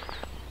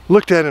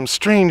looked at him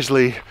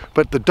strangely,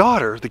 but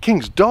the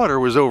king's daughter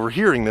was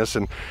overhearing this,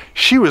 and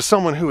she was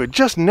someone who had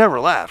just never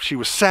laughed. She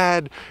was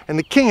sad, and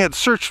the king had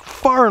searched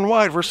far and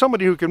wide for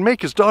somebody who could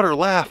make his daughter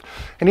laugh,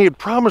 and he had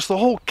promised the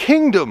whole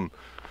kingdom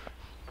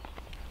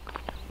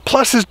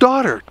plus his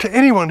daughter to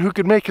anyone who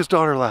could make his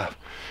daughter laugh.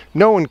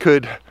 No one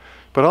could,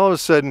 but all of a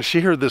sudden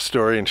she heard this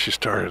story and she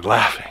started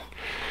laughing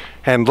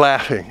and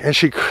laughing, and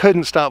she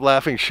couldn't stop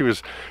laughing. She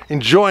was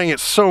enjoying it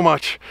so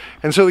much.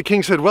 And so the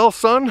king said, well,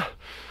 son,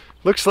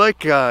 looks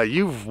like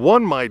you've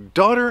won my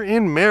daughter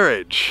in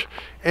marriage.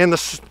 And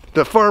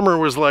the farmer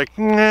was like,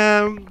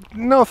 nah,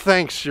 no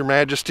thanks, your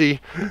majesty.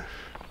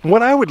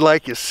 What I would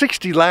like is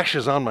 60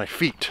 lashes on my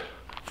feet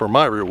for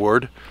my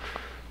reward.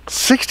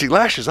 60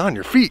 lashes on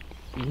your feet.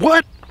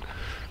 What?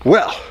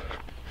 Well,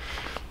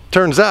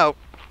 turns out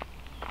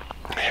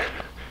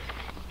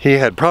he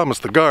had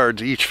promised the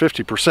guards each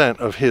 50%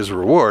 of his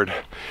reward.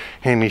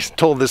 And he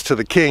told this to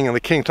the king, and the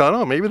king thought,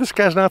 oh, maybe this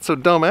guy's not so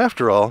dumb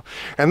after all.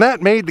 And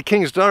that made the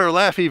king's daughter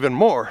laugh even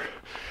more.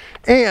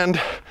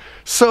 And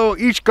so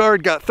each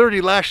guard got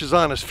 30 lashes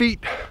on his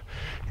feet.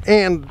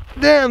 And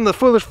then the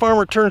foolish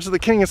farmer turns to the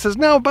king and says,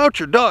 now about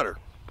your daughter.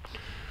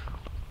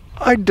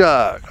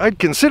 I'd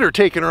consider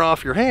taking her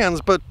off your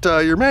hands, but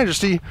your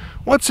majesty,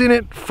 what's in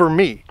it for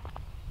me?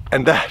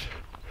 And that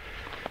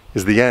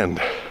is the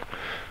end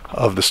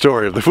of the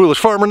story of the foolish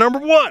farmer number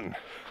 1.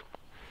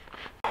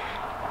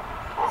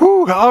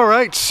 Whew, all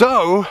right,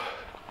 so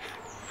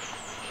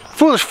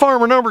foolish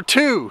farmer number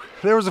 2.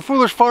 There was a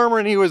foolish farmer,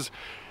 and he was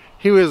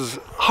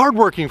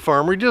hardworking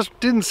farmer. He just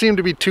didn't seem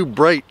to be too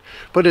bright,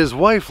 but his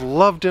wife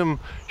loved him.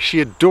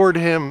 She adored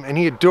him, and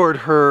he adored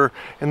her,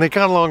 and they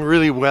got along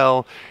really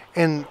well.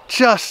 And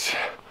just,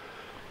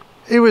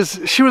 she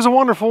was a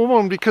wonderful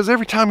woman, because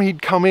every time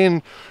he'd come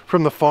in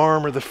from the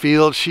farm or the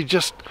field, she'd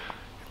just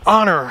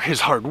honor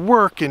his hard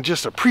work and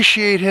just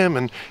appreciate him.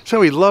 And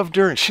so he loved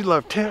her and she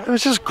loved him. It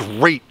was just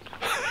great.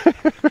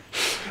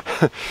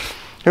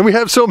 And we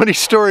have so many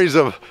stories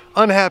of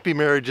unhappy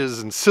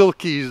marriages and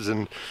silkies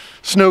and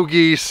snow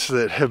geese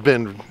that have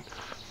been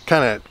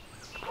kind of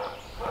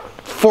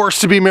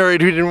forced to be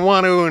married who didn't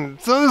want to. And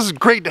so this is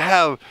great to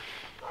have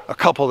a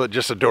couple that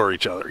just adore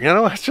each other, you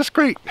know? It's just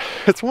great.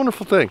 It's a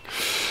wonderful thing.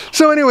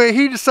 So anyway,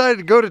 he decided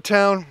to go to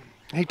town.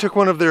 He took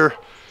one of their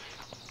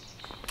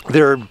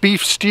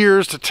beef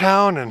steers to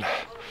town and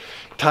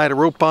tied a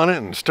rope on it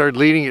and started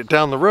leading it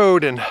down the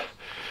road. And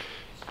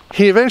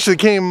he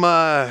eventually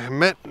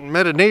met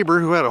a neighbor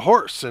who had a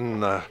horse,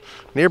 and the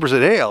neighbor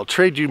said, hey, I'll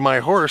trade you my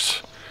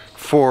horse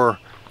for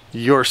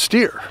your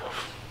steer.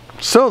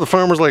 So the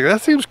farmer's like,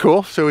 that seems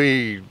cool. So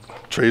he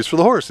trades for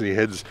the horse, and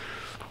he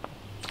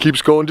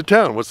keeps going to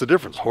town. What's the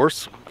difference?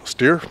 Horse,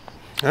 steer?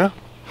 Yeah.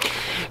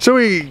 So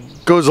he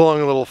goes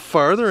along a little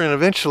farther, and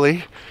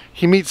eventually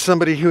he meets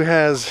somebody who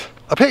has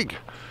a pig.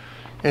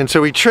 And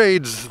so he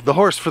trades the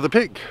horse for the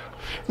pig.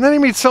 And then he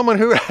meets someone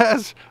who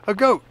has a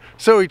goat.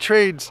 So he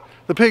trades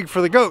the pig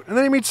for the goat. And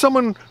then he meets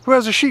someone who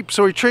has a sheep.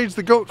 So he trades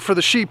the goat for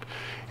the sheep.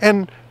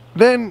 And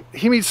then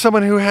he meets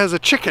someone who has a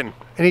chicken.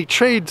 And he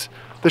trades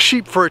the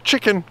sheep for a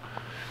chicken.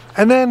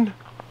 And then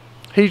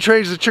he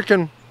trades the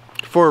chicken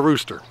for a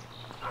rooster.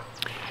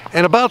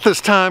 And about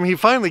this time, he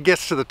finally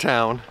gets to the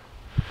town,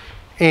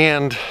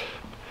 and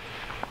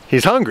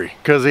he's hungry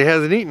because he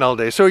hasn't eaten all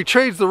day. So he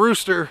trades the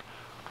rooster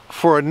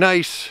for a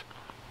nice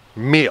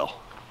meal,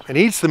 and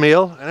he eats the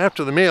meal, and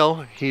after the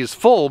meal, he's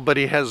full, but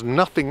he has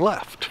nothing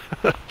left.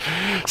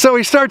 So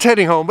he starts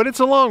heading home, but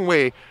it's a long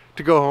way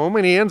to go home,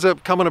 and he ends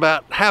up coming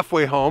about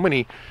halfway home,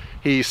 and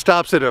he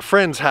stops at a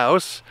friend's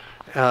house,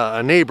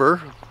 a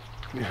neighbor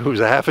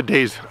who's a half a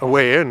day's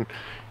away, and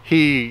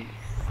he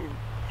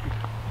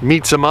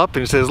meets him up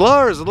and he says,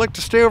 Lars, I'd like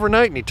to stay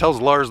overnight. And he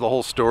tells Lars the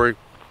whole story.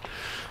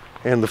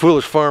 And the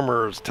foolish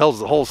farmer tells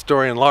the whole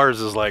story, and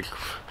Lars is like,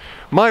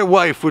 my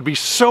wife would be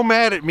so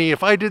mad at me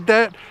if I did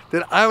that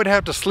I would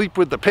have to sleep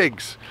with the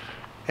pigs.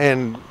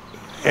 And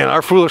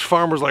our foolish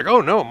farmer's like, oh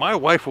no, my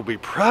wife will be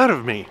proud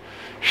of me.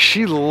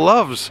 She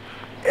loves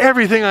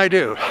everything I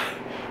do.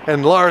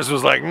 And Lars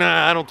was like,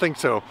 nah, I don't think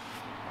so.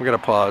 We're gonna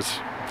pause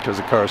because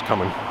the car's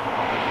coming.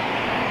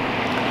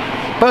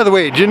 By the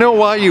way, do you know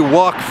why you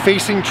walk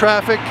facing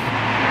traffic?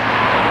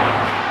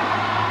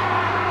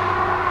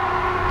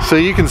 So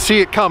you can see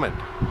it coming.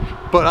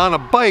 But on a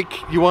bike,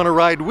 you want to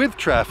ride with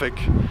traffic,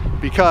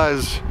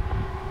 because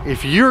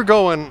if you're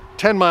going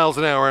 10 miles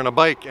an hour on a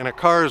bike and a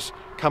car's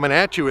coming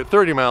at you at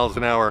 30 miles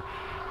an hour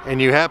and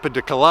you happen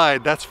to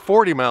collide, that's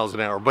 40 miles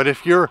an hour. But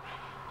if you're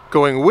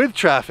going with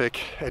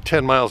traffic at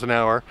 10 miles an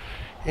hour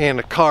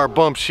and a car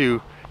bumps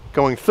you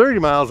going 30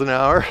 miles an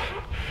hour,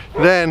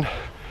 then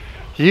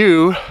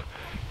you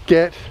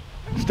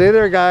stay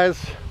there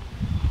guys,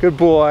 good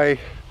boy,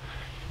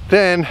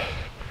 then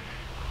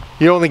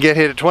you only get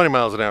hit at 20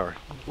 miles an hour.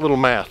 Little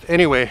math.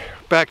 Anyway,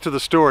 back to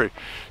the story.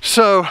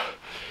 So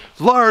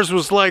Lars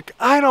was like,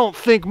 I don't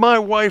think my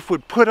wife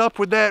would put up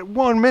with that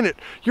 1 minute.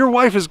 Your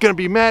wife is going to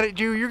be mad at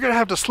you. You're going to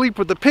have to sleep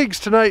with the pigs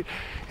tonight.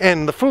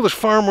 And the foolish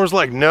farmer was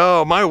like,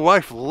 no, my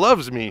wife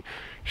loves me.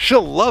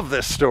 She'll love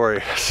this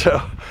story.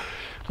 So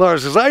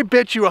Lars says, I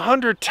bet you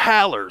 100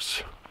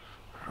 talers.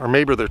 Or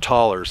maybe they're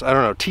tallers, I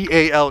don't know,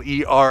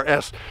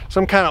 T-A-L-E-R-S,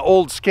 some kind of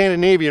old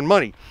Scandinavian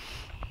money.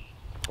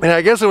 And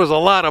I guess it was a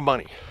lot of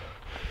money.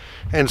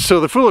 And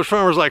so the foolish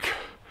farmer's like,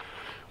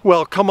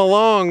 well, come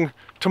along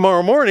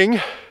tomorrow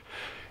morning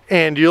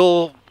and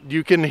you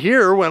can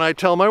hear when I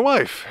tell my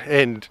wife.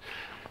 And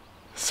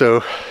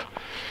so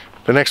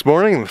the next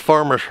morning, the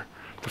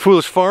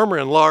foolish farmer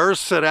and Lars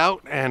set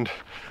out, and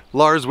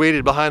Lars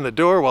waited behind the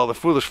door while the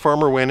foolish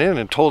farmer went in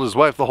and told his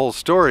wife the whole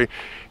story.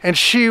 And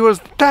she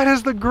was, that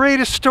is the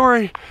greatest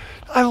story.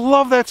 I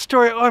love that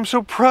story. Oh, I'm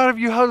so proud of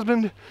you,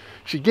 husband.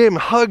 She gave him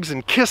hugs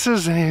and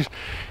kisses,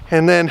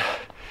 and then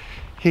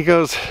he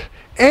goes,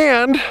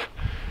 and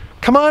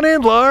come come on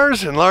in,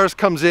 Lars. And Lars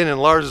comes in and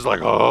Lars is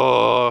like,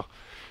 oh.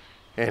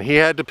 And he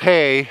had to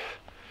pay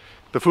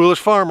the foolish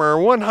farmer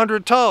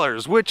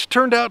 $100, which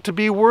turned out to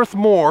be worth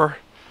more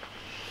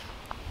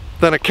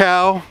than a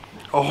cow,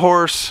 a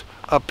horse,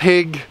 a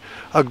pig,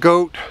 a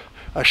goat,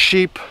 a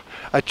sheep,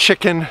 a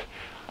chicken,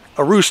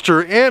 a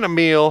rooster, and a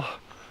meal,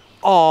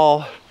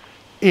 all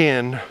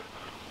in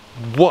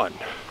one.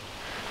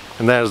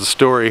 And that is the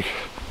story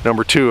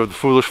number 2 of the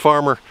foolish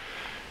farmer.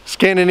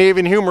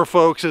 Scandinavian humor,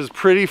 folks, is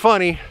pretty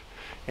funny,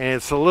 and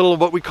it's a little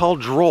what we call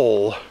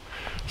droll.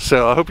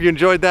 So I hope you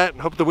enjoyed that,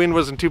 and hope the wind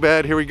wasn't too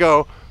bad. Here we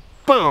go.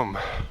 Boom.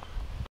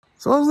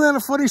 So isn't that a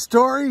funny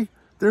story?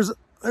 There's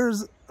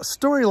a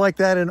story like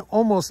that in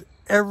almost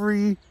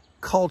every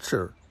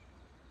culture,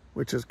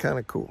 which is kind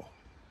of cool.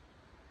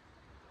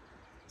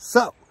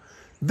 So,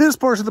 this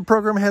portion of the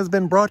program has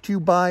been brought to you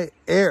by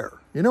air.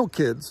 You know,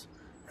 kids,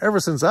 ever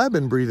since I've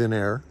been breathing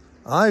air,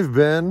 I've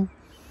been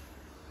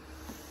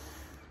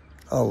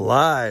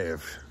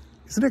alive.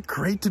 Isn't it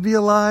great to be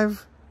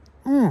alive?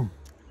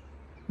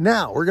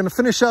 Now, we're going to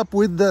finish up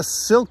with the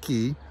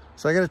silky.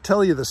 So I got to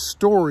tell you the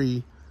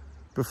story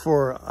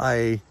before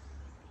I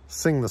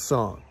sing the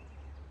song.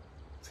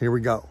 So here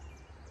we go.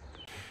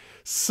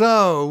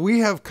 So we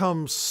have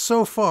come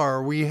so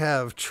far. We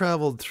have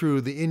traveled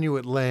through the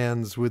Inuit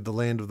lands with the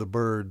Land of the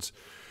Birds.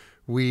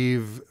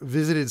 We've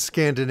visited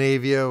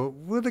Scandinavia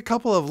with a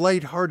couple of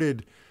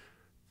lighthearted,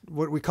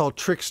 what we call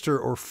trickster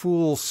or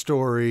fool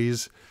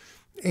stories.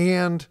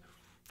 And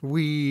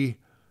we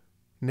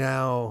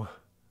now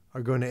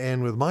are going to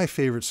end with my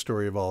favorite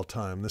story of all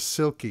time, the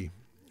Silkie.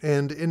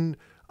 And in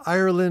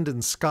Ireland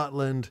and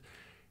Scotland,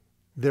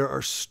 there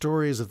are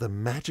stories of the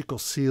magical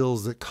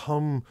seals that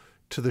come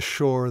to the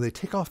shore. They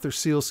take off their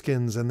seal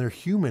skins and they're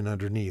human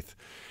underneath.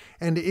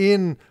 And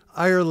in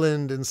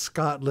Ireland and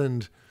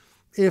Scotland,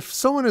 if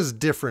someone is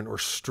different or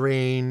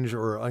strange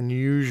or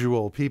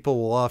unusual,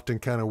 people will often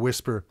kind of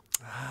whisper,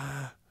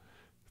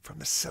 from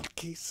the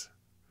Silkies.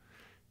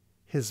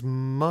 His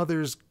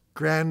mother's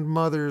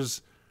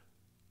grandmother's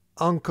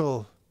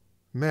uncle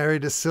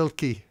married a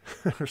Silkie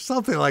or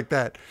something like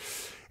that.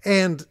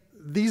 And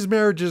these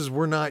marriages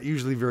were not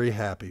usually very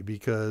happy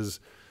because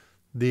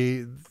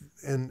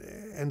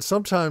and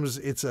sometimes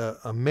it's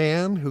a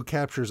man who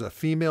captures a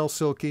female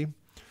Silkie,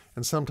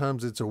 and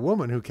sometimes it's a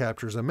woman who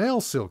captures a male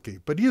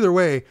Silkie. But either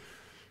way,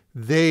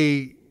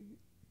 they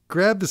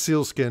grab the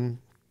sealskin,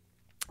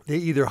 they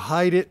either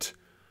hide it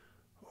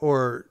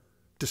or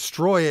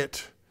destroy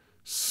it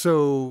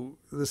so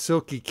the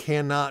Silkie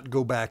cannot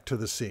go back to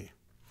the sea.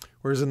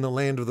 Whereas in the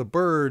Land of the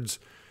Birds,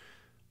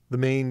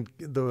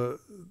 the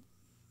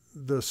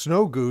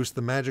snow goose,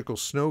 the magical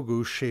snow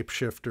goose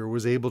shapeshifter,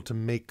 was able to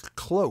make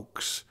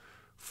cloaks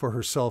for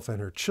herself and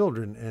her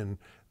children, and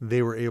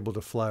they were able to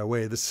fly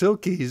away. The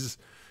Silkies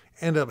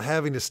end up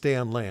having to stay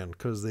on land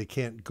because they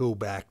can't go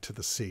back to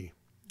the sea.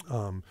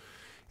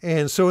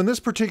 And so in this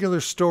particular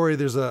story,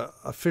 there's a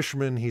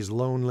fisherman. He's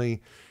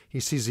lonely.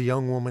 He sees a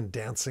young woman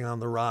dancing on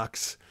the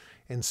rocks.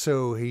 And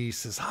so he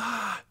says,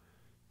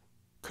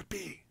 could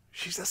be.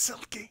 She's a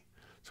Silkie.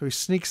 So he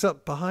sneaks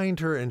up behind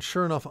her, and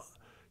sure enough,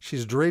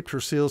 she's draped her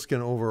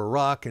sealskin over a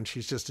rock, and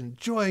she's just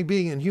enjoying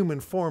being in human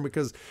form,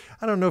 because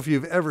I don't know if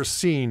you've ever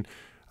seen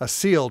a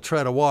seal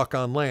try to walk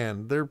on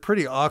land. They're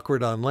pretty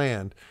awkward on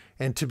land.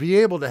 And to be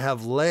able to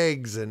have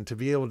legs and to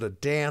be able to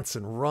dance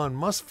and run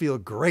must feel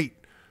great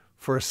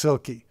for a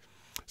Silkie.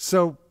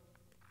 So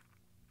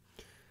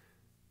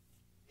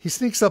he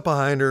sneaks up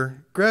behind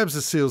her, grabs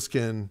the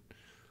sealskin,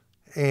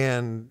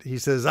 and he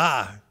says,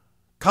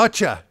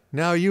 gotcha.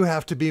 Now you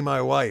have to be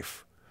my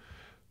wife.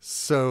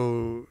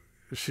 So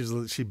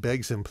she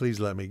begs him,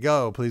 please let me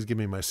go. Please give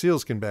me my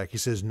sealskin back. He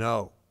says,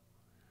 no.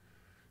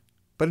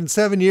 But in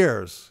 7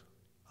 years,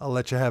 I'll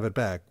let you have it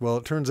back. Well,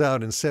 it turns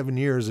out in 7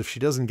 years, if she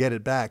doesn't get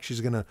it back, she's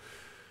going to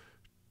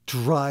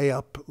dry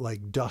up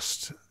like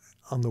dust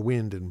on the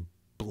wind and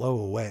blow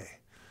away.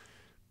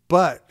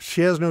 But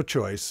she has no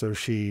choice, so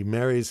she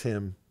marries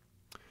him.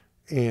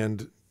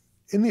 And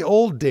in the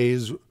old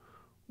days,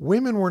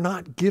 women were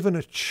not given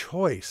a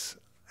choice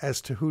as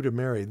to who to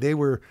marry. They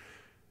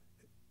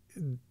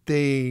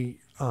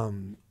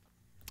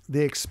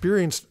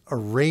experienced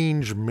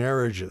arranged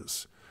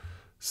marriages.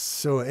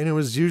 So, and it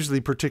was usually,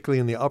 particularly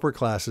in the upper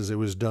classes, it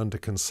was done to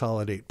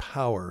consolidate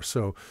power.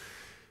 So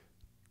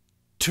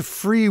to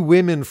free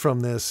women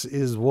from this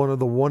is one of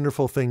the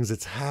wonderful things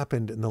that's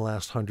happened in the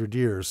last 100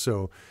 years.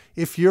 So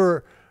if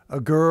you're a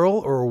girl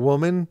or a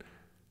woman,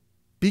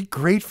 be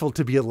grateful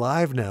to be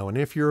alive now. And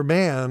if you're a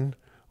man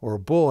or a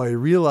boy,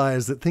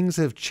 realize that things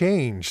have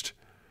changed.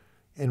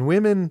 And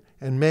women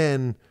and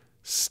men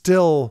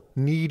still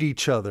need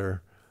each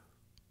other,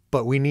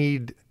 but we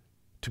need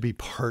to be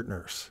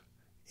partners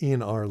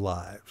in our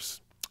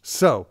lives.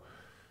 So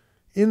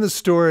in the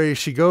story,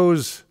 she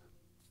goes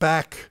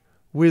back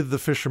with the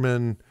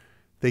fisherman.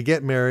 They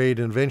get married,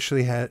 and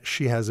eventually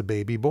she has a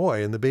baby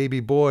boy. And the baby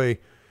boy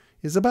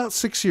is about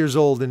 6 years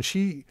old, and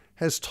she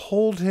has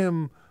told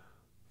him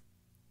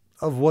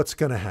of what's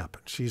going to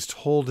happen. She's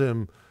told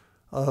him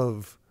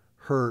of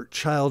her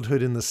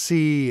childhood in the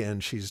sea,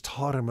 and she's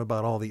taught him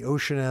about all the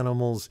ocean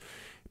animals,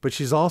 but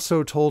she's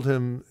also told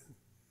him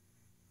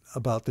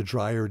about the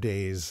drier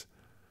days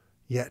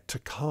yet to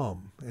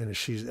come. And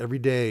she's every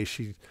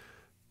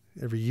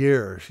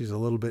year, she's a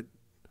little bit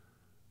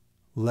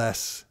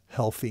less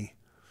healthy.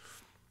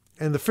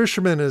 And the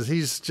fisherman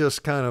he's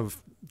just kind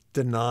of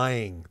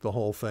denying the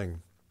whole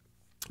thing.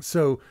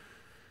 So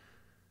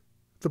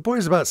the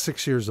boy's about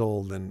 6 years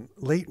old, and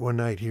late one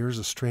night he hears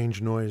a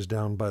strange noise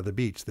down by the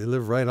beach. They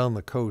live right on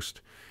the coast.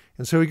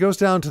 And so he goes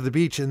down to the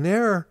beach, and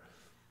there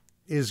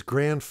is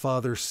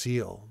Grandfather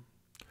Seal.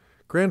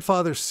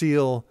 Grandfather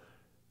Seal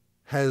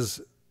has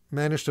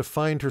managed to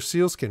find her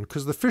sealskin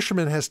because the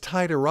fisherman has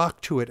tied a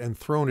rock to it and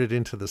thrown it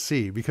into the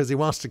sea because he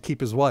wants to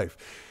keep his wife.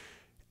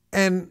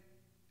 And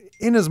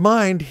in his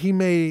mind, he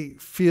may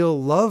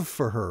feel love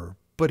for her,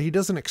 but he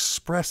doesn't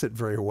express it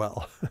very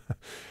well.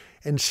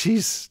 And she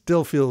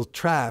still feels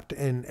trapped,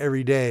 and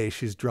every day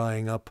she's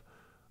drying up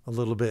a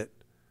little bit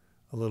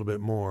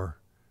more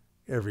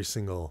every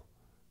single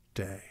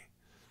day.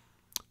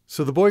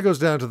 So the boy goes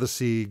down to the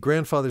sea.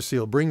 Grandfather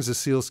Seal brings the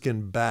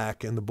sealskin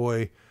back, and the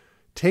boy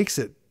takes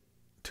it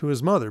to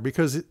his mother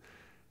because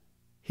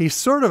he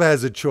sort of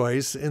has a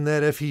choice in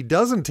that if he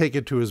doesn't take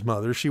it to his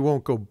mother, she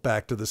won't go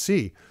back to the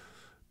sea,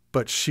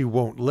 but she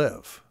won't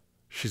live.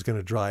 She's going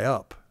to dry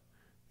up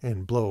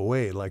and blow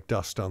away like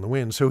dust on the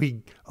wind. So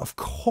he, of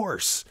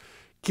course,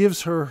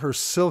 gives her her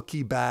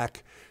silky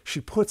back. She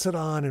puts it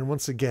on, and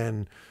once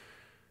again,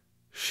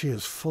 she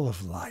is full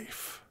of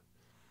life.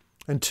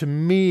 And to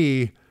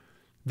me,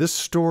 this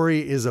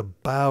story is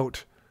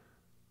about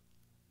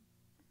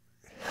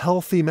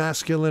healthy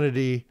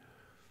masculinity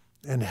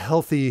and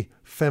healthy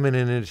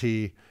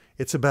femininity.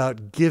 It's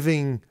about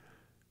giving,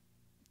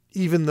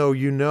 even though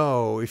you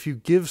know, if you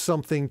give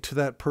something to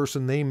that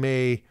person, they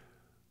may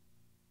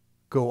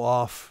go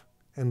off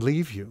and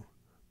leave you,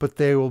 but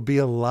they will be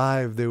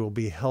alive. They will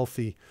be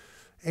healthy.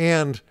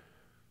 And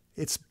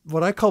it's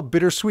what I call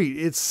bittersweet.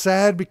 It's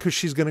sad because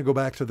she's going to go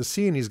back to the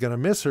sea and he's going to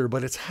miss her,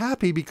 but it's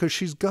happy because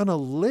she's going to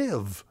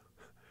live.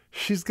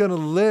 She's going to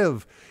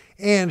live.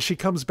 And she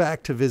comes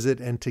back to visit,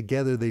 and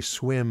together they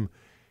swim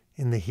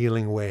in the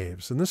healing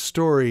waves. And this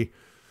story,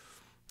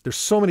 there's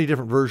so many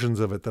different versions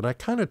of it that I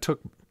kind of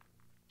took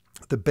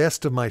the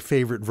best of my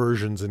favorite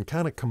versions and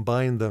kind of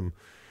combined them.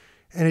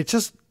 And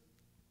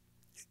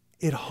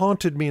it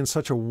haunted me in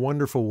such a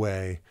wonderful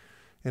way.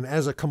 And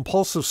as a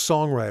compulsive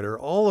songwriter,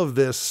 all of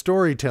this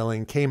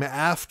storytelling came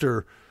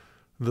after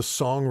the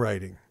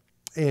songwriting.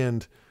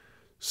 And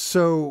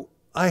so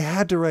I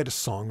had to write a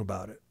song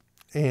about it.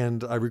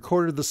 And I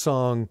recorded the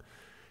song,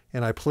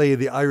 and I played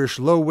the Irish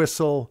low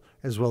whistle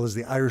as well as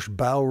the Irish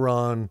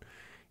bowron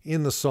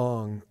in the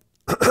song.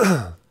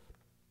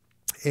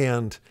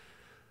 And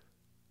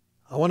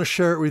I want to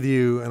share it with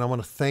you, and I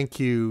want to thank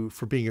you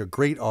for being a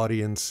great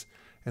audience,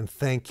 and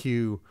thank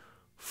you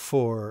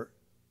for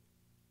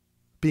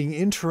being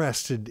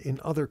interested in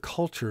other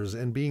cultures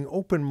and being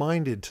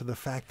open-minded to the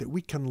fact that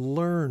we can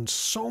learn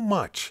so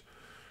much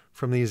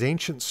from these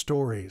ancient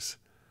stories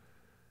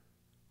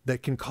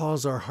that can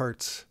cause our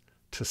hearts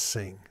to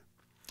sing.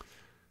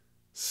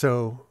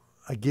 So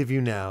I give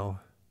you now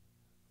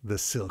the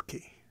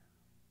Silky.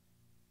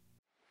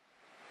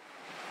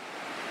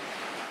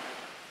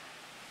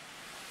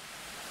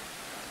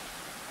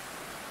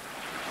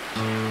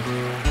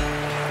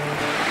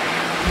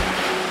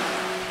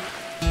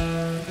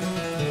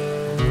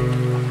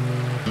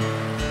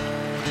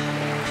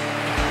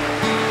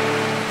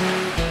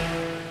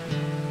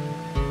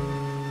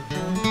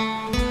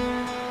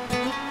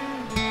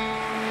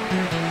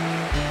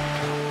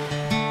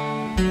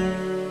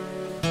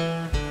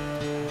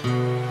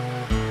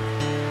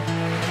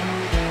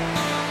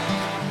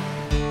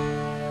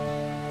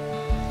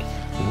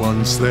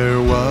 Once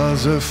there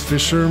was a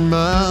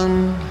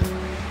fisherman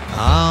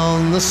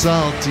on the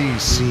salty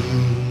sea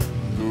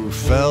who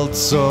felt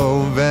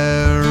so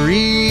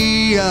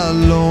very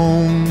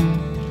alone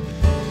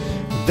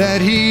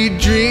that he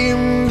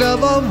dreamed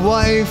of a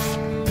wife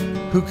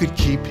who could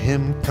keep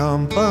him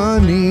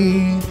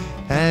company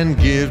and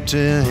give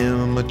to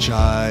him a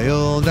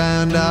child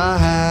and a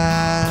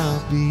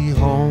happy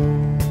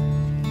home.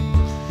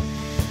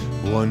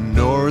 One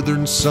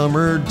northern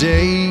summer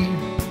day,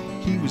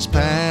 he was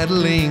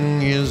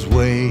paddling his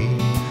way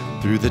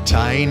through the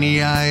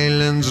tiny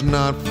islands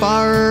not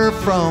far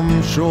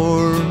from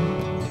shore,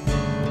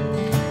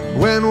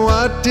 when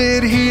what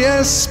did he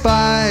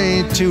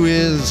espy to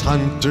his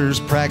hunter's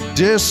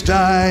practiced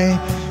eye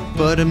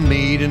but a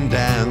maiden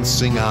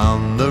dancing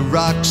on the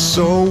rocks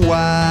so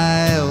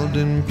wild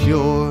and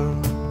pure?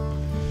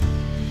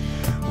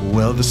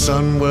 Well, the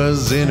sun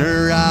was in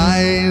her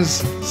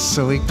eyes,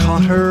 so he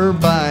caught her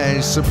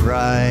by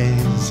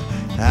surprise.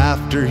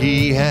 After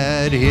he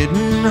had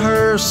hidden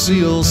her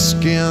seal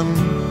skin,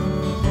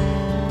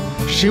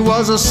 she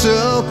was a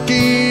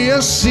silky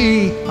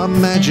a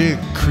magic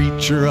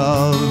creature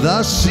of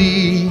the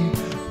sea,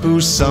 who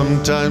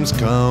sometimes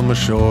come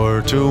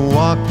ashore to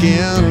walk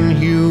in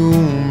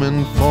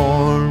human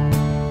form.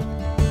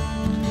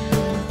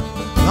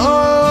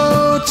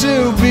 Oh,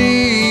 to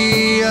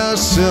be a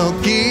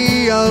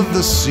silky of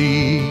the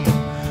sea.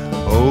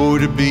 Oh,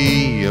 to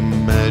be a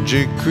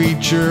magic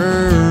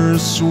creature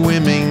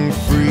swimming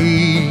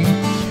free.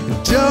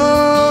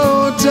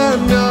 Oh, to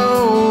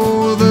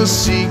know the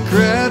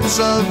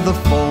secrets of the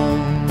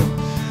foam.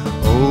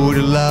 Oh,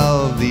 to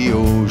love the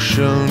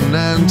ocean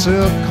and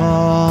to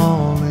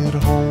call it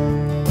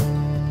home.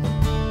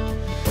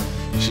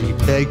 She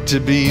begged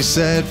to be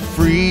set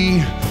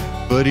free,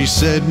 but he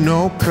said,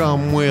 no,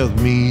 come with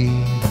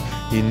me.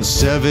 In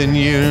 7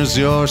 years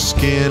your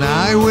skin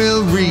I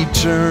will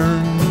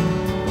return.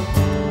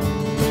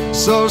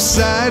 So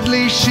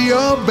sadly she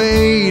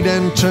obeyed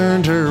and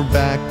turned her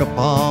back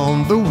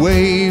upon the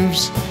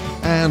waves,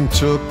 and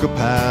took a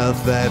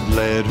path that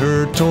led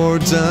her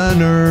towards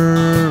an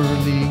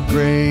early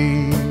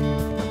grave.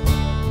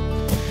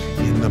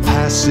 In the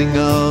passing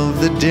of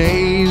the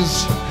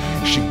days,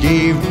 she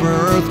gave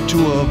birth to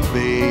a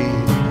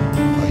babe,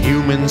 a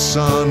human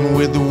son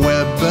with a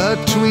web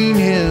between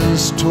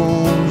his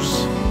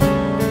toes.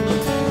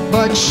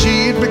 But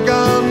she'd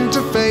begun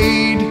to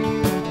fade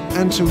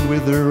and to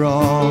wither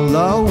all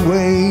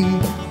away,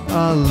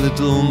 a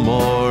little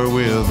more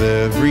with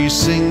every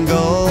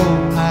single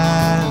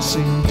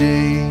passing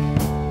day.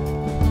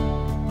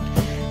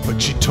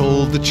 But she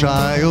told the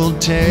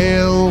child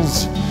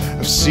tales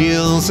of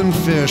seals and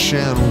fish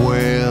and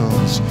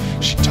whales.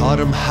 She taught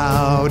him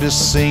how to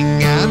sing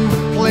and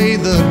play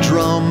the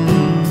drum.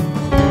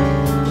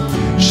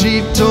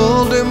 She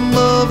told him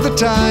of the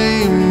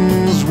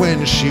times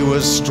when she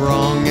was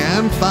strong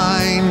and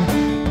fine.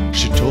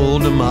 She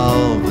told him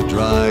of the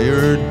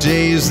drier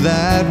days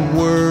that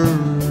were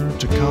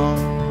to come.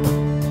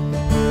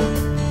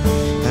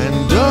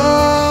 And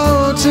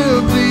oh,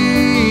 to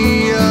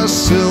be a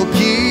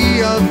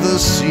silky of the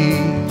sea.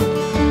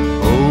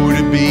 Oh,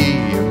 to be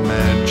a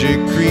magic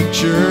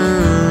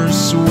creature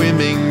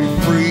swimming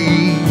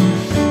free.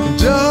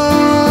 And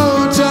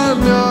oh, to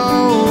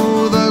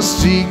know the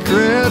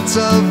secrets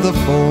of the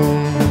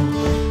foam.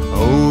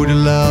 Oh, to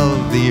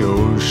love the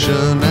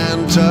ocean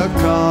and to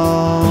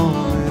call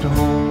it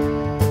home.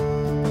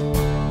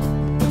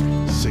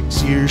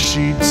 6 years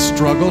she'd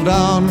struggled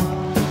on,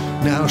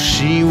 now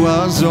she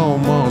was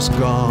almost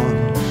gone,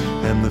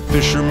 and the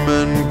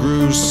fisherman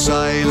grew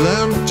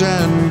silent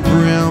and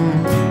grim.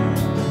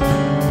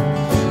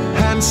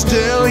 And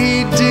still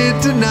he did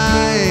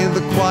deny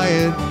the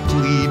quiet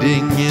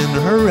pleading in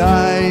her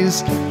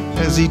eyes,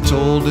 as he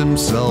told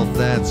himself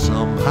that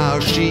somehow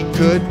she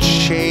could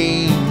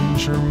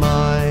change her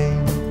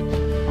mind.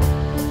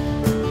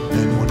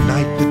 Then one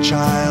night the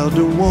child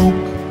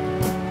awoke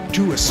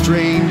to a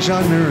strange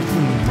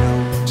unearthly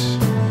note,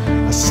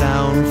 a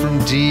sound from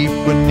deep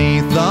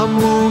beneath the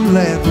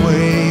moonlit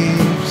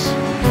waves.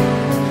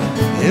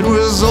 It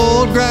was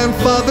old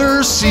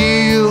Grandfather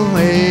Seal,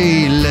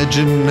 a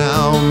legend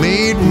now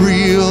made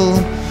real,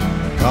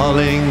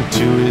 calling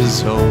to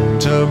his home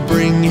to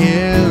bring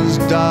his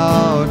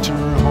daughter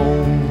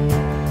home.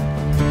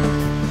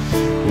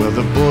 Well,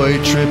 the boy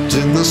tripped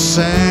in the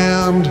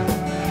sand,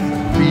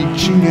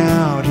 reaching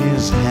out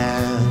his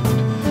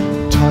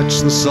hand,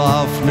 touched the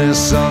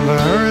softness of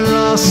her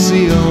lost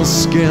seal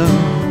skin.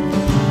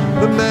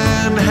 The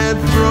man had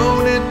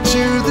thrown it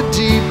to the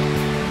deep,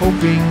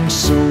 hoping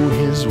so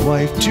his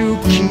wife to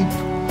keep,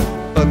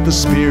 but the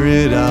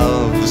spirit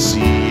of the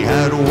sea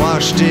had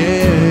washed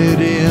it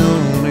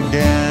in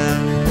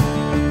again.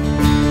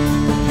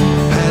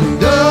 And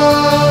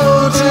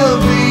oh, to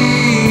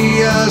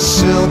be a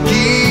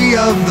silky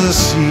of the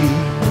sea.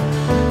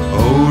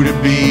 Oh, to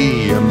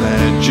be a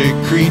magic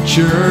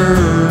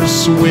creature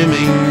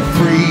swimming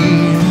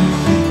free.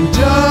 And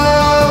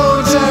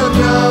oh, to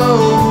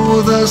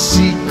know the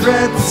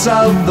secrets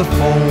of the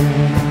foam.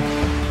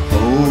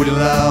 Oh, to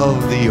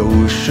love the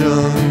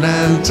ocean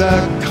and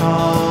to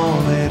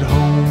call it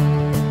home.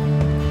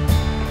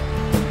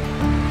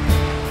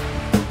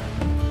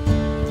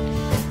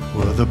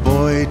 Well, the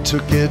boy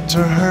took it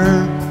to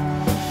her,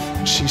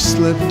 and she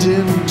slipped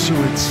into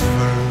its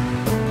fur.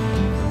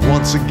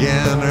 Once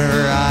again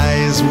her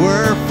eyes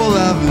were full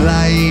of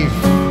life.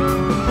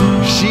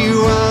 She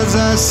was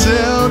a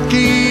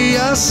silky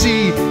a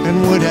sea,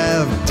 and would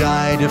have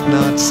died if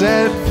not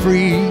set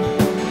free.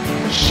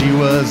 She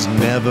was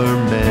never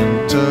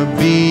meant to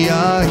be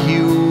a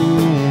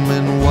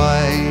human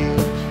wife.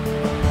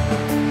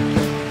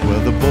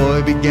 Well, the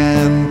boy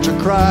began to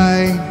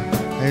cry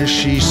as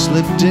she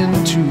slipped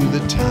into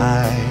the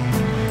tide,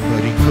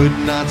 but he could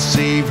not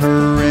save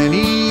her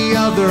any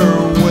other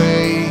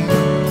way.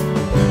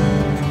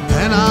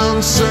 And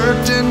on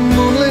certain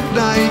moonlit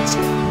nights,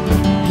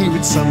 he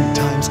would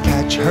sometimes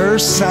catch her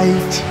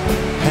sight,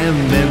 and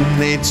then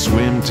they'd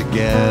swim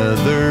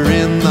together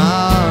in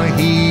the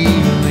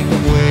healing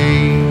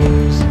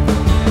waves.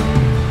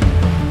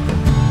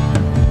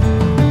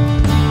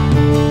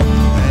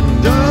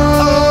 And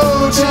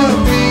oh, to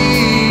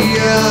be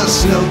a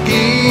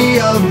silky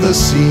of the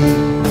sea.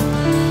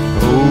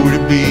 Oh, to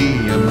be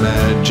a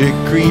magic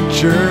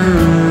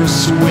creature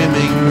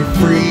swimming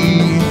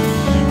free.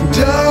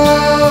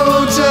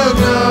 Oh, to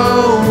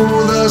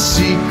know the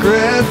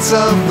secrets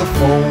of the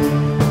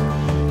foam.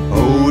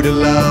 Oh, to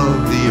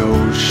love the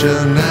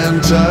ocean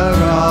and to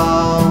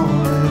call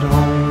it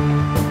home.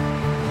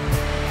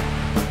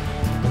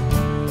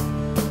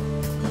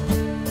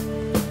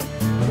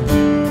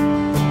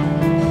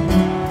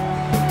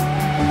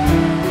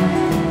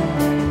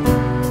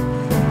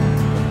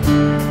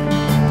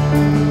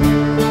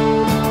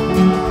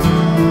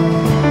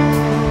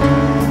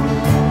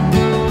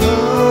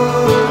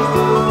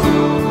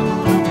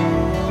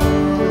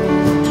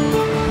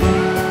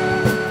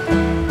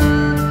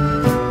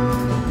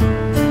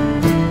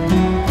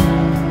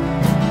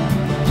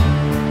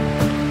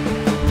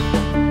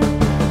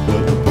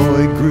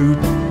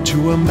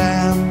 To a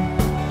man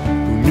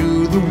who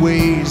knew the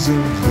ways of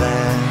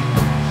land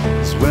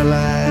as well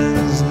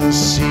as the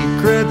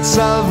secrets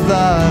of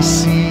the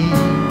sea.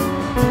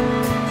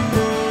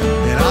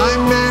 And I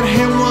met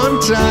him one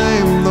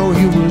time, though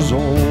he was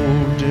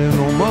old and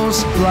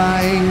almost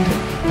blind,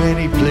 and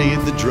he played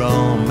the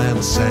drum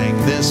and sang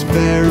this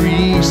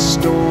very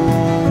story.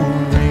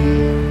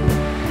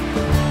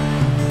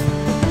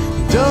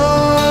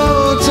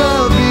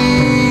 Don't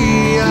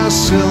be a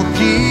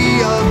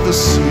silky of the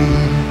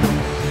sea.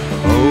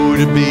 Oh,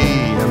 to be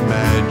a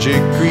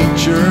magic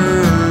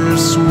creature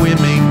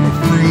swimming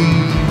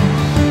free.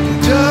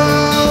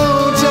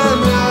 Don't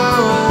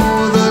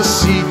know the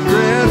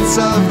secrets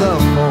of the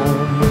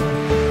foam.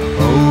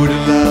 Oh, to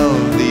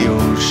love the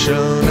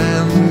ocean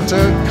and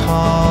to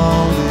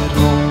call it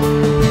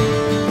home.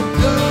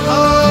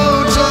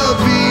 Oh, to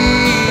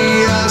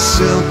be a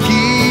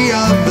silky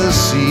of the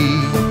sea.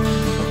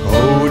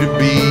 Oh, to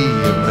be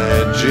a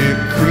magic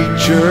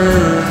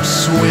creature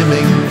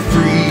swimming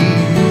free.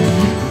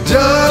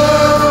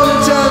 Don't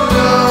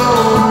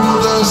know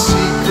the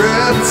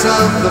secrets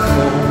of the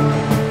foam.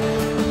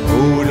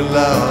 Oh, to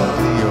love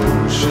the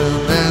ocean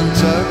and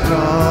to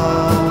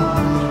call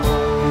it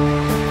home.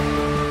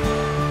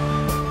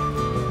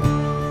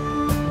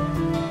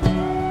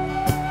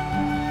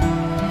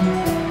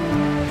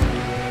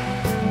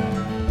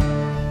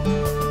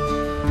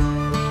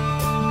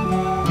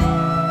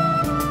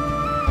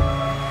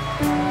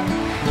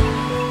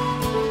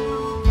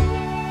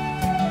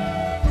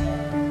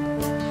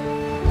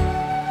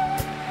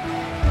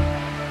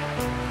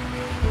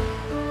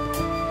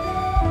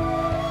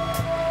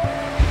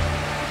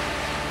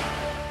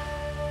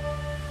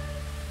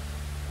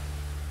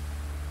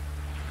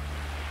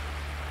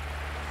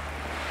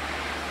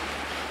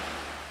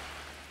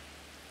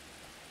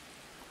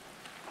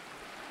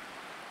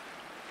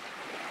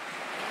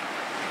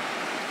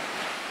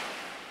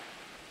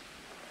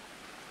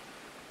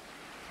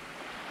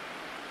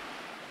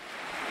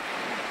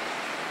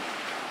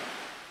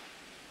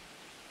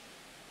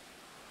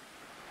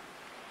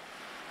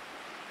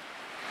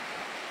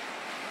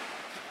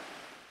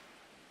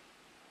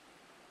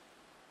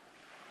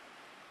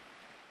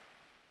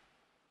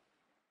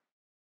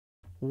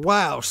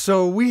 Wow,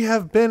 so we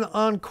have been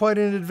on quite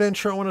an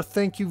adventure. I want to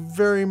thank you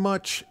very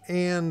much,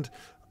 and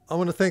I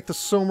want to thank the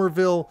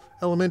Somerville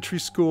Elementary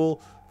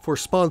School for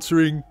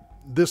sponsoring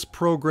this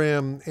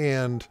program,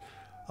 and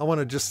I want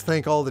to just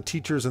thank all the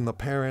teachers and the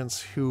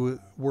parents who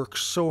work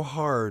so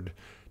hard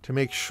to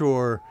make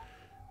sure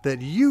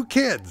that you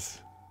kids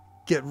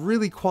get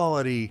really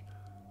quality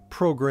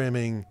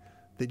programming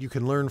that you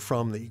can learn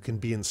from, that you can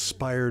be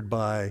inspired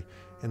by,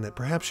 and that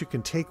perhaps you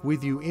can take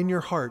with you in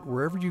your heart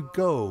wherever you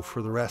go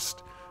for the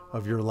rest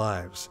of your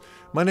lives.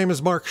 My name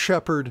is Mark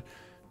Shepard.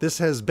 This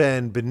has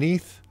been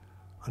Beneath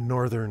a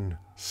Northern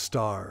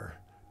Star.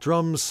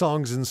 Drums,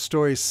 songs, and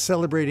stories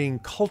celebrating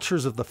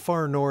cultures of the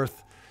far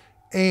north.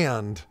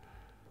 And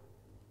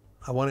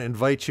I want to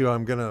invite you,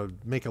 I'm going to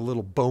make a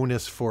little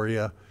bonus for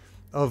you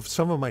of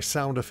some of my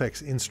sound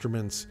effects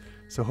instruments.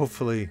 So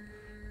hopefully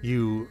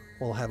you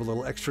will have a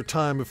little extra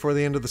time before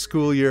the end of the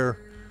school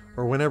year,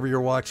 or whenever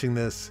you're watching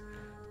this,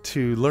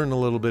 to learn a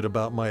little bit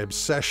about my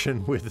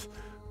obsession with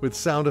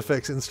sound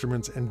effects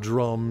instruments and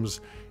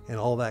drums and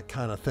all that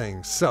kind of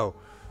thing. So,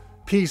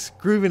 peace,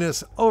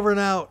 grooviness, over and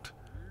out.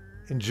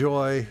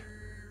 Enjoy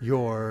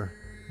your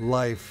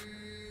life.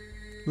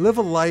 Live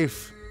a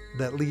life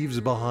that leaves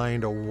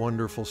behind a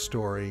wonderful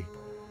story,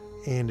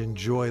 and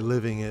enjoy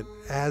living it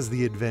as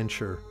the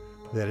adventure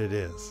that it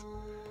is.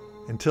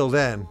 Until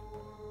then,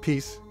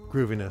 peace,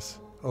 grooviness,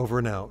 over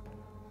and out.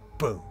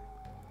 Boom.